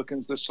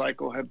Republicans this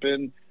cycle have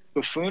been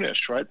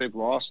buffoonish, right? They've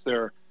lost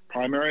their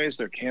primaries.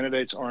 Their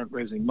candidates aren't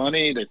raising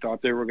money. They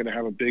thought they were going to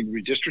have a big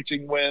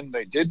redistricting win.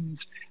 They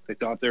didn't. They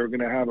thought they were going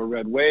to have a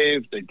red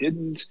wave. They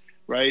didn't,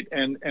 right?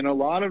 And a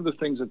lot of the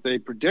things that they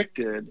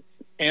predicted,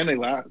 and they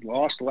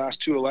lost the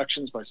last two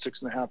elections by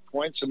 6.5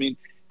 points. I mean,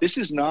 this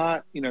is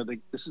not, you know,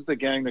 this is the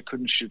gang that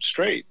couldn't shoot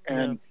straight.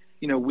 And,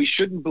 you know, we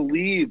shouldn't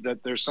believe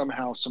that there's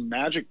somehow some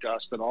magic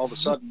dust that all of a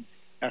sudden,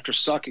 after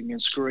sucking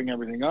and screwing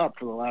everything up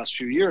for the last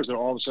few years, they're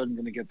all of a sudden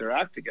going to get their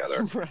act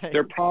together.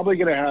 They're probably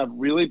going to have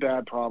really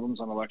bad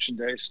problems on election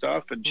day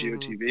stuff and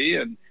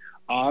GOTV. And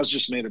Oz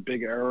just made a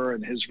big error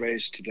in his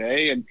race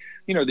today. And,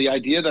 you know, the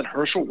idea that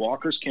Herschel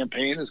Walker's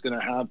campaign is going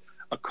to have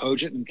a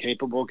cogent and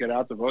capable get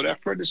out the vote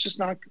effort is just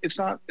not, it's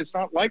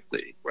not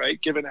likely, right?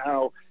 Given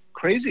how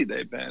crazy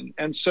they've been.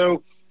 And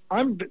so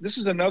this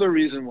is another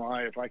reason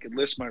why, if I could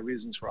list my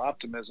reasons for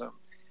optimism,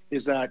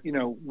 is that, you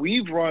know,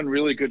 we've run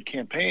really good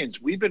campaigns.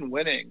 We've been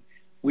winning.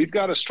 We've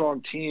got a strong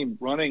team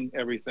running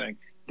everything.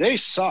 They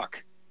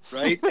suck,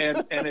 right?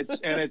 and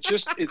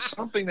it's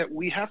something that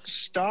we have to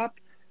stop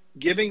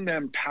giving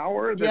them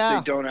power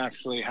that they don't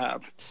actually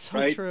have,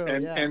 right? True,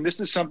 and this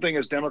is something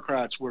as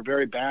Democrats we're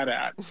very bad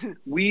at.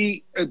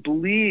 We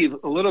believe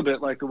a little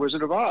bit like the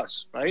Wizard of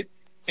Oz, right?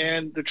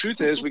 And the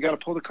truth is, we got to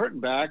pull the curtain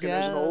back, and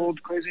there's an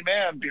old crazy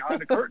man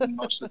behind the curtain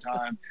most of the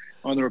time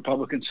on the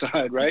Republican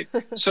side, right?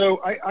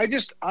 So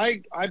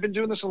I've been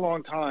doing this a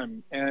long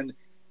time, and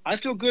I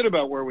feel good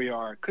about where we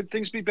are. Could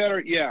things be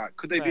better? Yeah.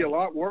 Could they be a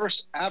lot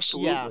worse?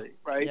 Absolutely,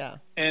 right?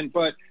 Yeah.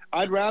 But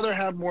I'd rather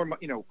have more,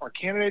 you know, our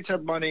candidates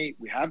have money.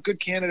 We have good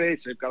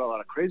candidates. They've got a lot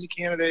of crazy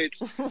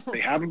candidates.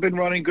 They haven't been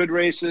running good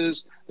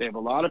races. They have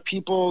a lot of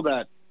people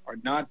that are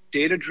not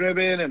data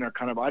driven and are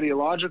kind of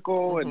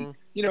ideological, and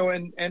you know,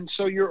 and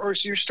so you're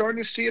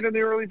starting to see it in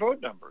the early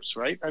vote numbers,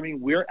 right? I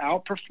mean, we're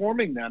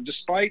outperforming them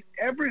despite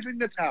everything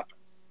that's happened.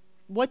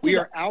 We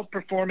are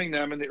outperforming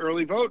them in the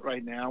early vote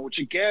right now, which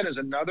again is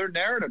another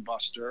narrative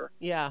buster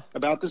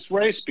about this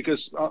race.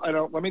 Because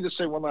let me just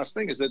say one last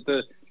thing: is that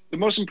the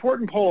most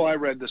important poll I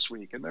read this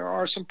week, and there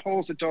are some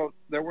polls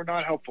that were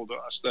not helpful to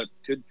us, that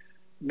could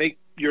make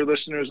your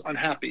listeners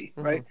unhappy,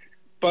 right?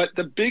 But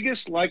the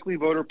biggest likely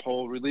voter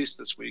poll released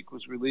this week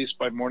was released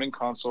by Morning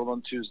Consult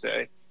on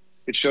Tuesday.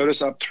 It showed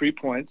us up 3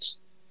 points.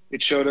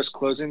 It showed us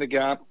closing the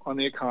gap on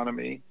the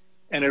economy.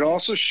 And it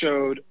also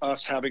showed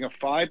us having a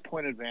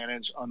 5-point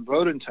advantage on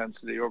vote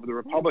intensity over the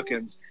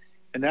Republicans.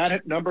 And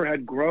that number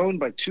had grown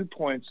by 2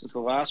 points since the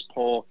last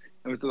poll,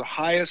 and was the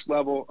highest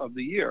level of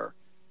the year.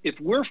 If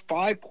we're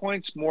 5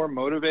 points more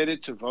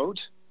motivated to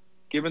vote,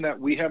 given that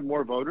we have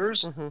more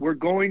voters, we're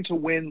going to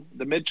win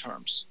the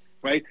midterms.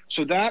 Right.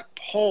 So that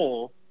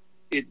poll,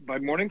 by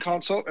Morning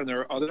Consult, and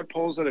there are other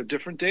polls that have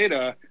different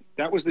data,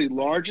 that was the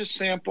largest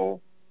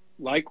sample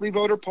likely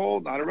voter poll,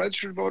 not a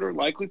registered voter,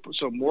 likely,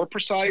 so more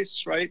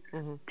precise, right?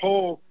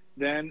 Poll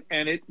then,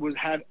 and it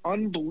had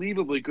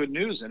unbelievably good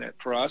news in it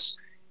for us.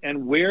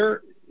 And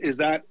where is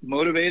that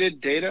motivated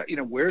data? You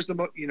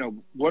know,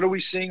 what are we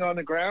seeing on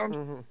the ground?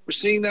 We're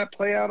seeing that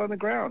play out on the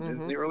ground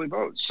in the early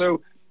vote. So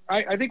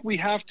I think we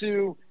have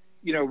to,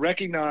 you know,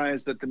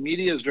 recognize that the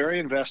media is very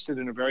invested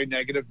in a very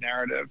negative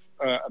narrative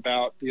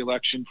about the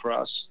election for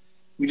us.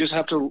 We just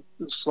have to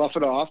slough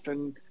it off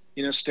and,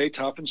 you know, stay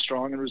tough and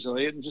strong and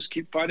resilient and just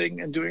keep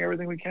fighting and doing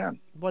everything we can.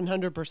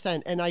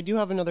 100%. And I do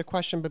have another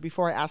question, but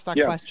before I ask that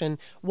question,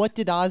 what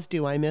did Oz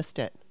do? I missed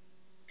it.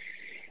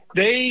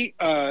 They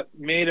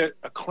made a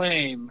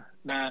claim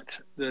that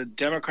the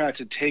Democrats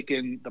had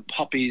taken the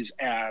puppies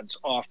ads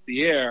off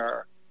the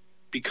air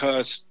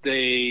because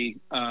they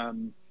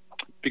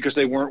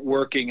weren't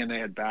working and they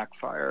had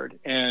backfired.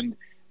 And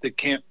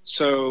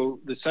so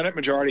the Senate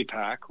Majority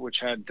PAC, which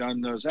had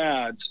done those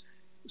ads,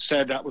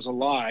 said that was a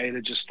lie. It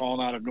had just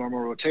fallen out of normal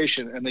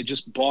rotation, and they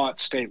just bought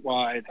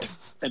statewide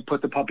and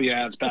put the puppy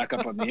ads back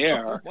up on the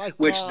air,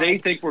 which they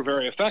think were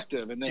very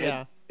effective. And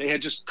they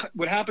had just,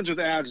 what happens with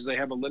ads is they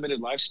have a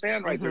limited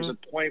lifespan, right? There's a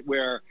point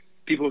where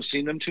people have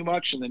seen them too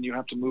much, and then you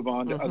have to move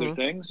on to other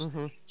things.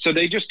 So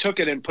they just took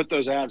it and put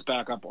those ads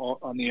back up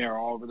on the air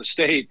all over the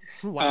state,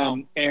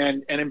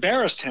 and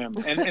embarrassed him.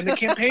 And the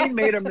campaign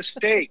made a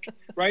mistake,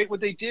 right? What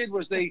they did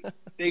was they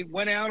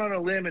went out on a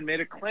limb and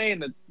made a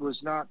claim that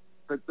was not.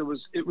 But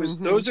those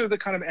are the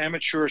kind of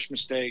amateurish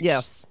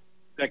mistakes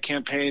that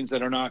campaigns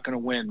that are not going to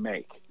win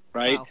make,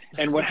 right? Wow.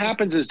 And what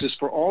happens is, just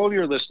for all of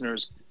your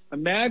listeners,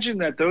 imagine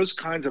that those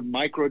kinds of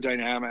micro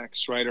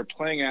dynamics, right, are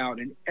playing out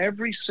in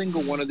every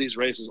single one of these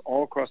races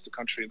all across the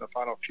country in the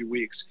final few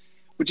weeks,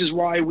 which is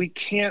why we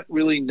can't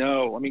really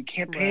know. I mean,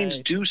 campaigns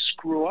do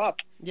screw up.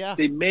 Yeah.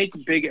 They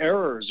make big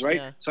errors, right?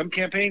 Yeah. Some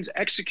campaigns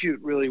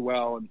execute really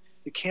well, and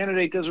the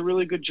candidate does a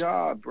really good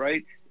job,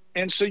 right?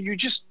 And so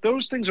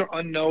those things are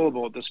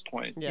unknowable at this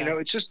point. Yeah.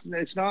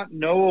 It's not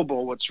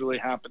knowable what's really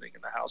happening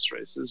in the House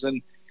races.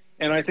 And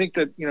I think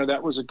that,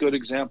 that was a good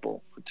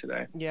example for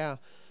today. Yeah.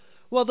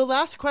 Well, the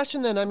last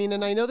question then, I mean,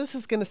 and I know this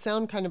is going to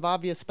sound kind of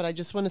obvious, but I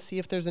just want to see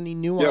if there's any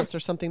nuance or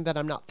something that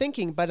I'm not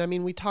thinking. But I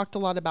mean, we talked a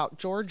lot about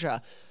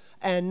Georgia,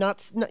 and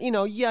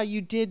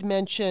you did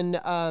mention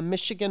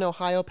Michigan,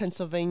 Ohio,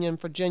 Pennsylvania,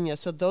 and Virginia.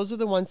 So those are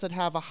the ones that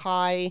have a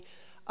high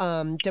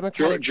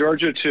Democratic.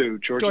 Georgia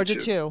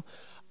too.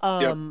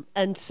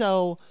 And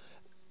so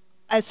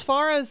as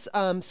far as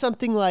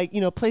something like,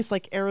 a place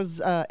like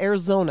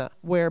Arizona,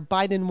 where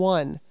Biden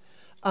won,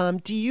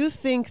 do you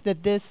think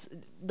that this,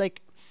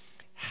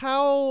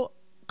 how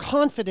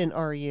confident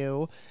are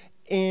you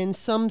in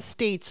some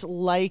states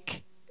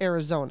like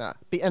Arizona?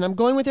 And I'm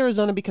going with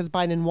Arizona because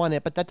Biden won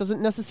it, but that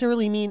doesn't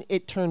necessarily mean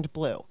it turned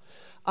blue.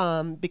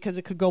 Because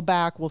it could go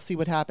back. We'll see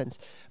what happens.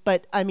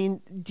 But, I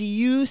mean, do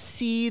you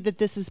see that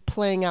this is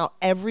playing out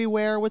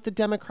everywhere with the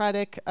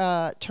Democratic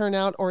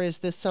turnout, or is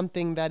this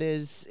something that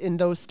is in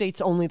those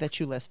states only that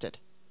you listed?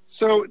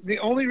 So the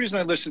only reason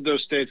I listed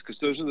those states, because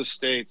those are the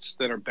states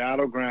that are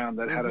battleground,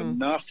 that had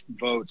enough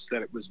votes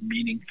that it was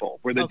meaningful,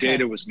 where the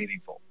data was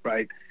meaningful,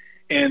 right?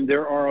 And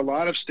there are a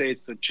lot of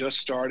states that just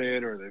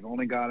started, or they've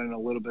only gotten a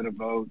little bit of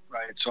vote,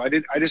 right? So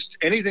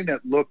anything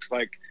that looked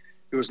like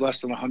it was less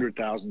than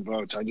 100,000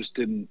 votes, I just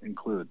didn't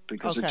include,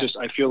 because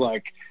I feel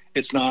like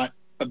it's not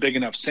a big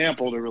enough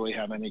sample to really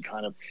have any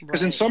kind of,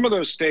 because in some of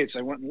those states,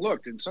 I went and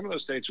looked, in some of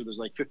those states where there's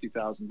like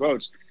 50,000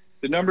 votes,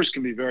 the numbers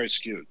can be very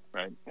skewed,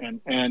 right?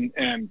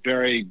 And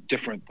very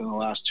different than the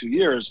last 2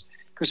 years,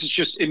 because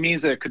it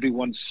means that it could be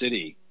one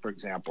city, for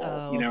example,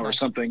 or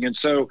something. And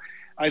so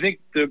I think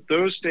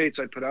those states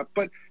I put up,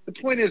 but the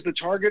point is the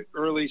Target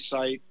Early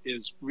site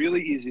is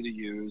really easy to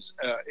use.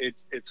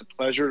 It's a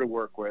pleasure to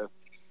work with.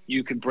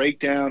 You can break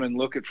down and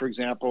look at, for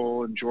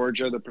example, in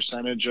Georgia, the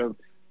percentage of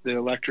the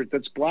electorate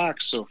that's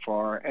black so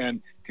far,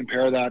 and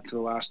compare that to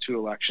the last two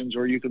elections.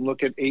 Or you can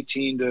look at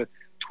 18 to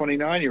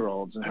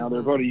 29-year-olds and how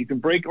they're voting. You can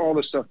break all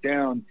this stuff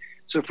down.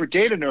 So for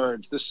data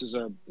nerds, this is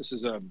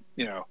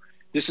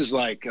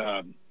like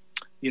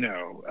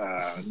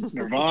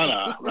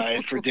nirvana,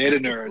 right? For data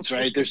nerds,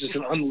 right? There's just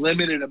an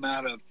unlimited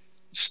amount of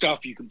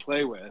stuff you can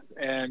play with,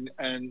 and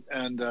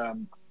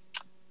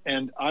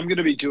I'm going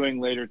to be doing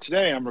later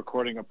today, I'm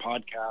recording a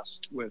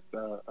podcast with,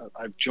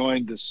 I've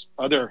joined this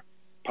other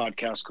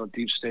podcast called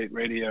Deep State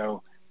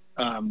Radio,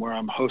 where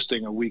I'm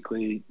hosting a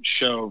weekly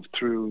show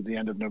through the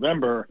end of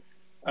November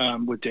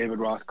with David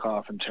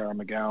Rothkopf and Tara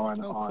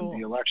McGowan on the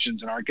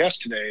elections. And our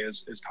guest today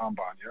is Tom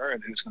Bonier,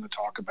 and who's going to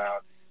talk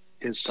about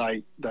his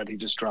site that he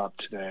just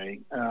dropped today.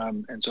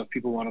 And so if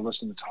people want to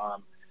listen to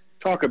Tom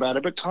talk about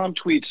it, but Tom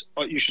tweets,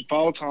 you should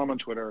follow Tom on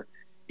Twitter.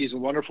 He's a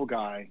wonderful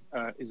guy.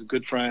 He's a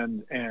good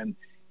friend, and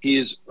he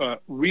is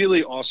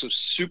really also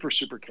super,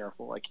 super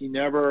careful. Like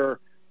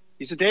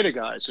he's a data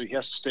guy, so he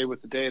has to stay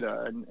with the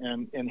data,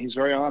 and he's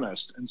very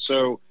honest. And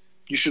so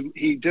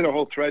he did a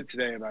whole thread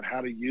today about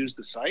how to use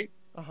the site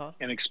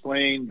and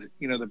explained,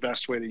 the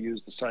best way to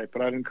use the site.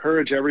 But I'd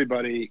encourage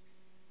everybody,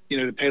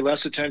 to pay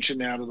less attention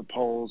now to the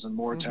polls and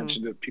more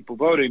attention to people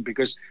voting,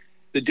 because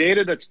the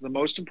data that's the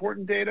most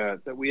important data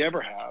that we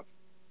ever have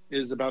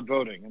is about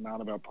voting and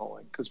not about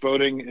polling, because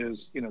voting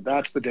is,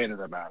 that's the data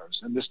that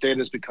matters. And this data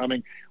is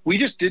becoming, we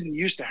just didn't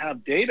used to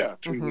have data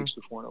 3 weeks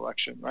before an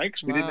election, right?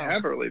 Because we didn't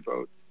have early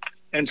vote.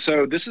 And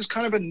so this is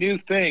kind of a new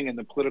thing in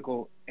the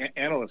political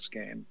analyst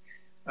game.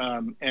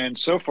 And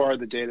so far,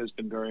 the data has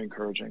been very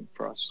encouraging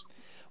for us.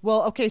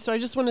 Well, okay, so I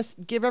just want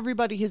to give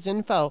everybody his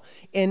info.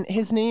 And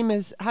his name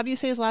is, how do you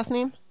say his last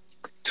name?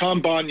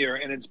 Tom Bonier,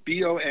 and it's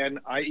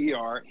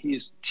Bonier.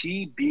 He's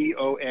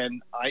TBONIER.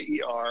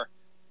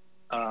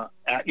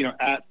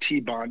 At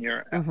T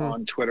Bonier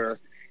on Twitter.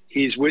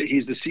 He's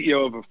the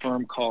CEO of a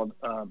firm called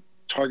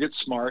Target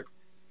Smart,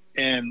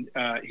 and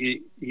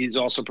he's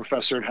also a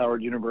professor at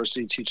Howard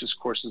University, teaches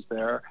courses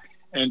there.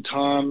 And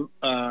Tom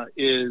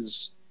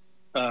is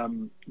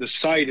the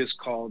site is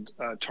called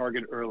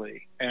Target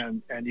Early,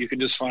 and you can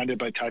just find it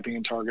by typing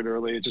in Target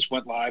Early. It just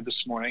went live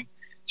this morning,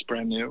 It's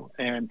brand new.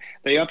 And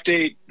they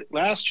update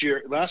last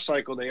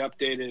cycle, they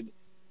updated,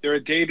 they're a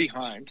day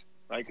behind,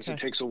 right? Because it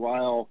takes a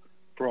while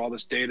for all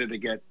this data to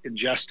get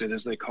ingested,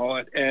 as they call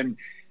it. And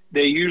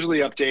they usually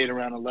update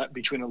around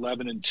between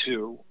 11 and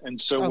 2. And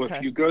so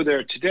if you go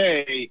there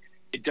today,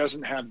 it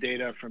doesn't have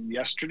data from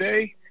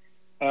yesterday.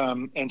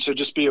 And so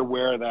just be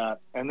aware of that.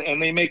 And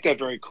they make that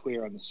very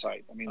clear on the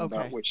site,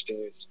 about which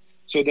days.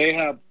 So they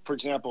have, for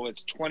example,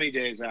 it's 20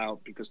 days out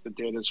because the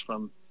data is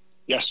from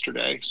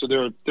yesterday.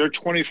 So they're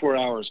 24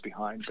 hours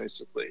behind,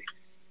 basically.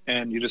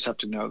 And you just have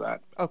to know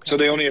that. Okay. So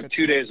they only have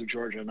 2 days of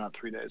Georgia, not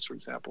 3 days, for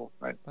example.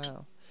 Right.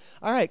 Wow.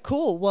 All right,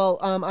 cool. Well,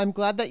 I'm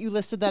glad that you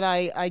listed that.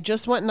 I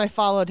just went and I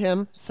followed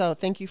him. So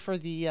thank you for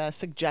the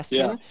suggestion.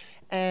 Yeah.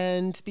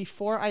 And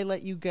before I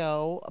let you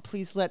go,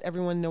 please let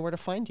everyone know where to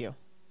find you.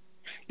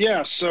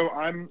 Yeah, so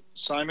I'm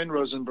Simon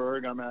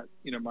Rosenberg. I'm at,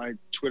 my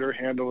Twitter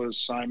handle is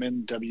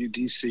Simon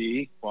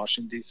WDC,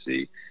 Washington,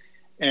 D.C.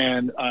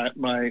 And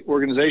my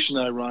organization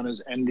that I run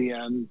is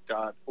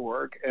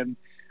ndn.org. And,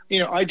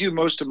 I do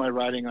most of my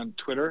writing on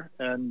Twitter,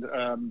 and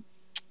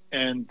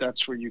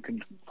that's where you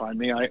can find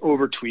me. I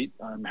overtweet.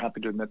 I'm happy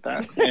to admit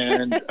that.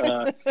 And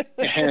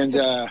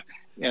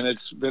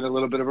it's been a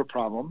little bit of a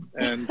problem,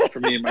 and for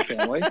me and my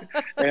family,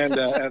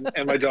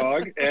 and my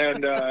dog.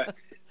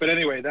 But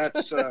anyway,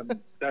 that's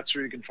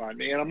where you can find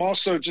me. And I'm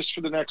also, just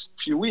for the next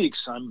few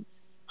weeks, I'm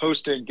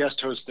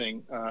guest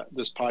hosting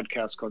this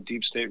podcast called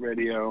Deep State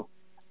Radio.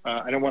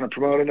 I don't want to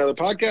promote another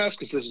podcast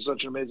because this is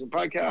such an amazing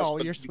podcast. Oh,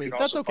 you're sweet. You can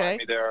That's also okay. Find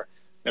me there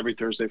every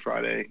Thursday,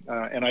 Friday.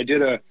 And I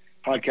did a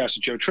podcast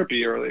with Joe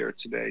Trippi earlier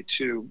today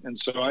too. And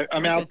so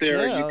I'm out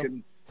there. Joe.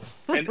 You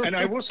can, and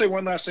I will say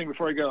one last thing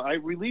before I go. I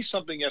released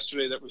something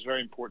yesterday that was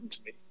very important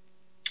to me,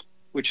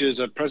 which is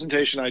a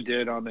presentation I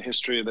did on the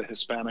history of the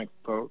Hispanic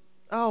vote.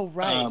 Oh,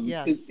 right.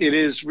 Yes. It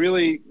is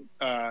really,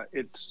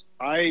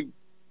 I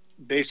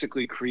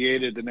basically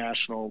created the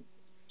national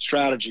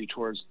strategy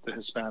towards the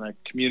Hispanic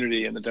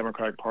community in the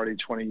Democratic Party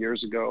 20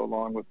 years ago,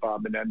 along with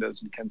Bob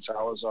Menendez and Ken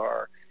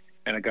Salazar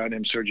and a guy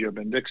named Sergio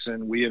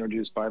Bendixen. We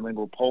introduced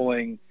bilingual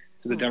polling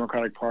to the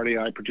Democratic Party.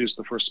 I produced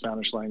the first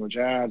Spanish language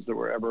ads that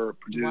were ever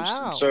produced.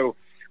 Wow. And so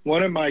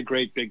one of my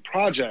great big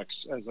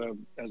projects as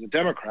a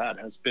Democrat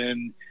has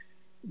been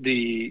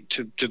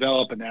to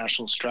develop a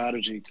national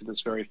strategy to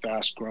this very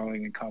fast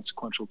growing and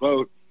consequential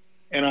vote.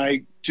 And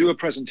I do a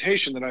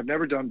presentation that I've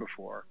never done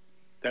before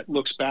that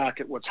looks back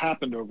at what's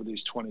happened over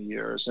these 20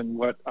 years. And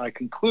what I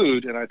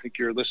conclude, and I think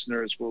your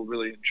listeners will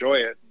really enjoy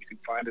it, you can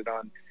find it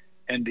on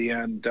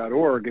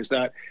ndn.org, is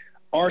that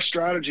our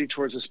strategy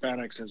towards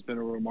Hispanics has been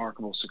a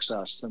remarkable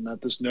success. And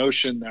that this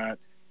notion that,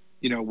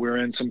 we're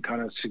in some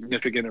kind of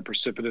significant and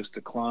precipitous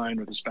decline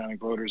with Hispanic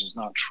voters is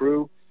not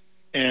true.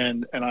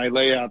 And I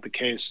lay out the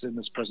case in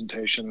this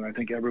presentation, and I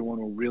think everyone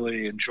will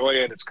really enjoy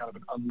it. It's kind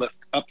of an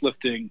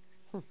uplifting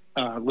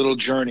little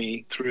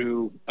journey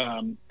through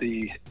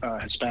the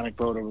Hispanic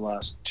vote over the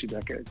last 2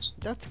 decades.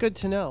 That's good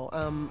to know,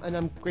 and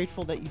I'm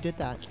grateful that you did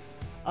that.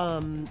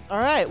 All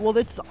right, well,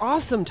 it's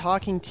awesome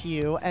talking to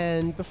you.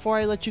 And before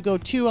I let you go,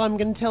 too, I'm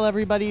going to tell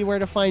everybody where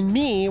to find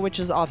me, which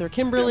is Author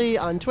Kimberly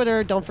on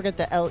Twitter. Don't forget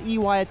the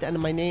L-E-Y at the end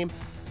of my name.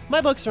 My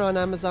books are on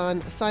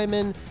Amazon.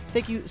 Simon,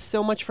 thank you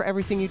so much for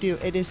everything you do.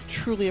 It is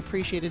truly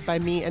appreciated by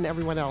me and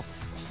everyone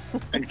else.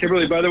 And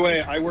Kimberly, by the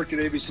way, I worked at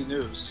ABC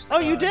News. Oh,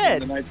 you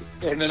did? In the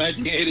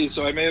 1980s,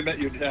 so I may have met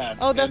your dad.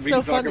 Oh, that's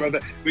so funny.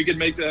 We can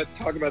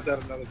talk about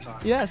that another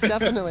time. Yes,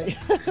 definitely.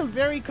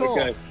 Very cool.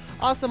 Okay.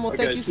 Awesome. Well,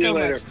 thank you so much. See you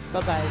later.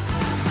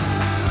 Bye-bye.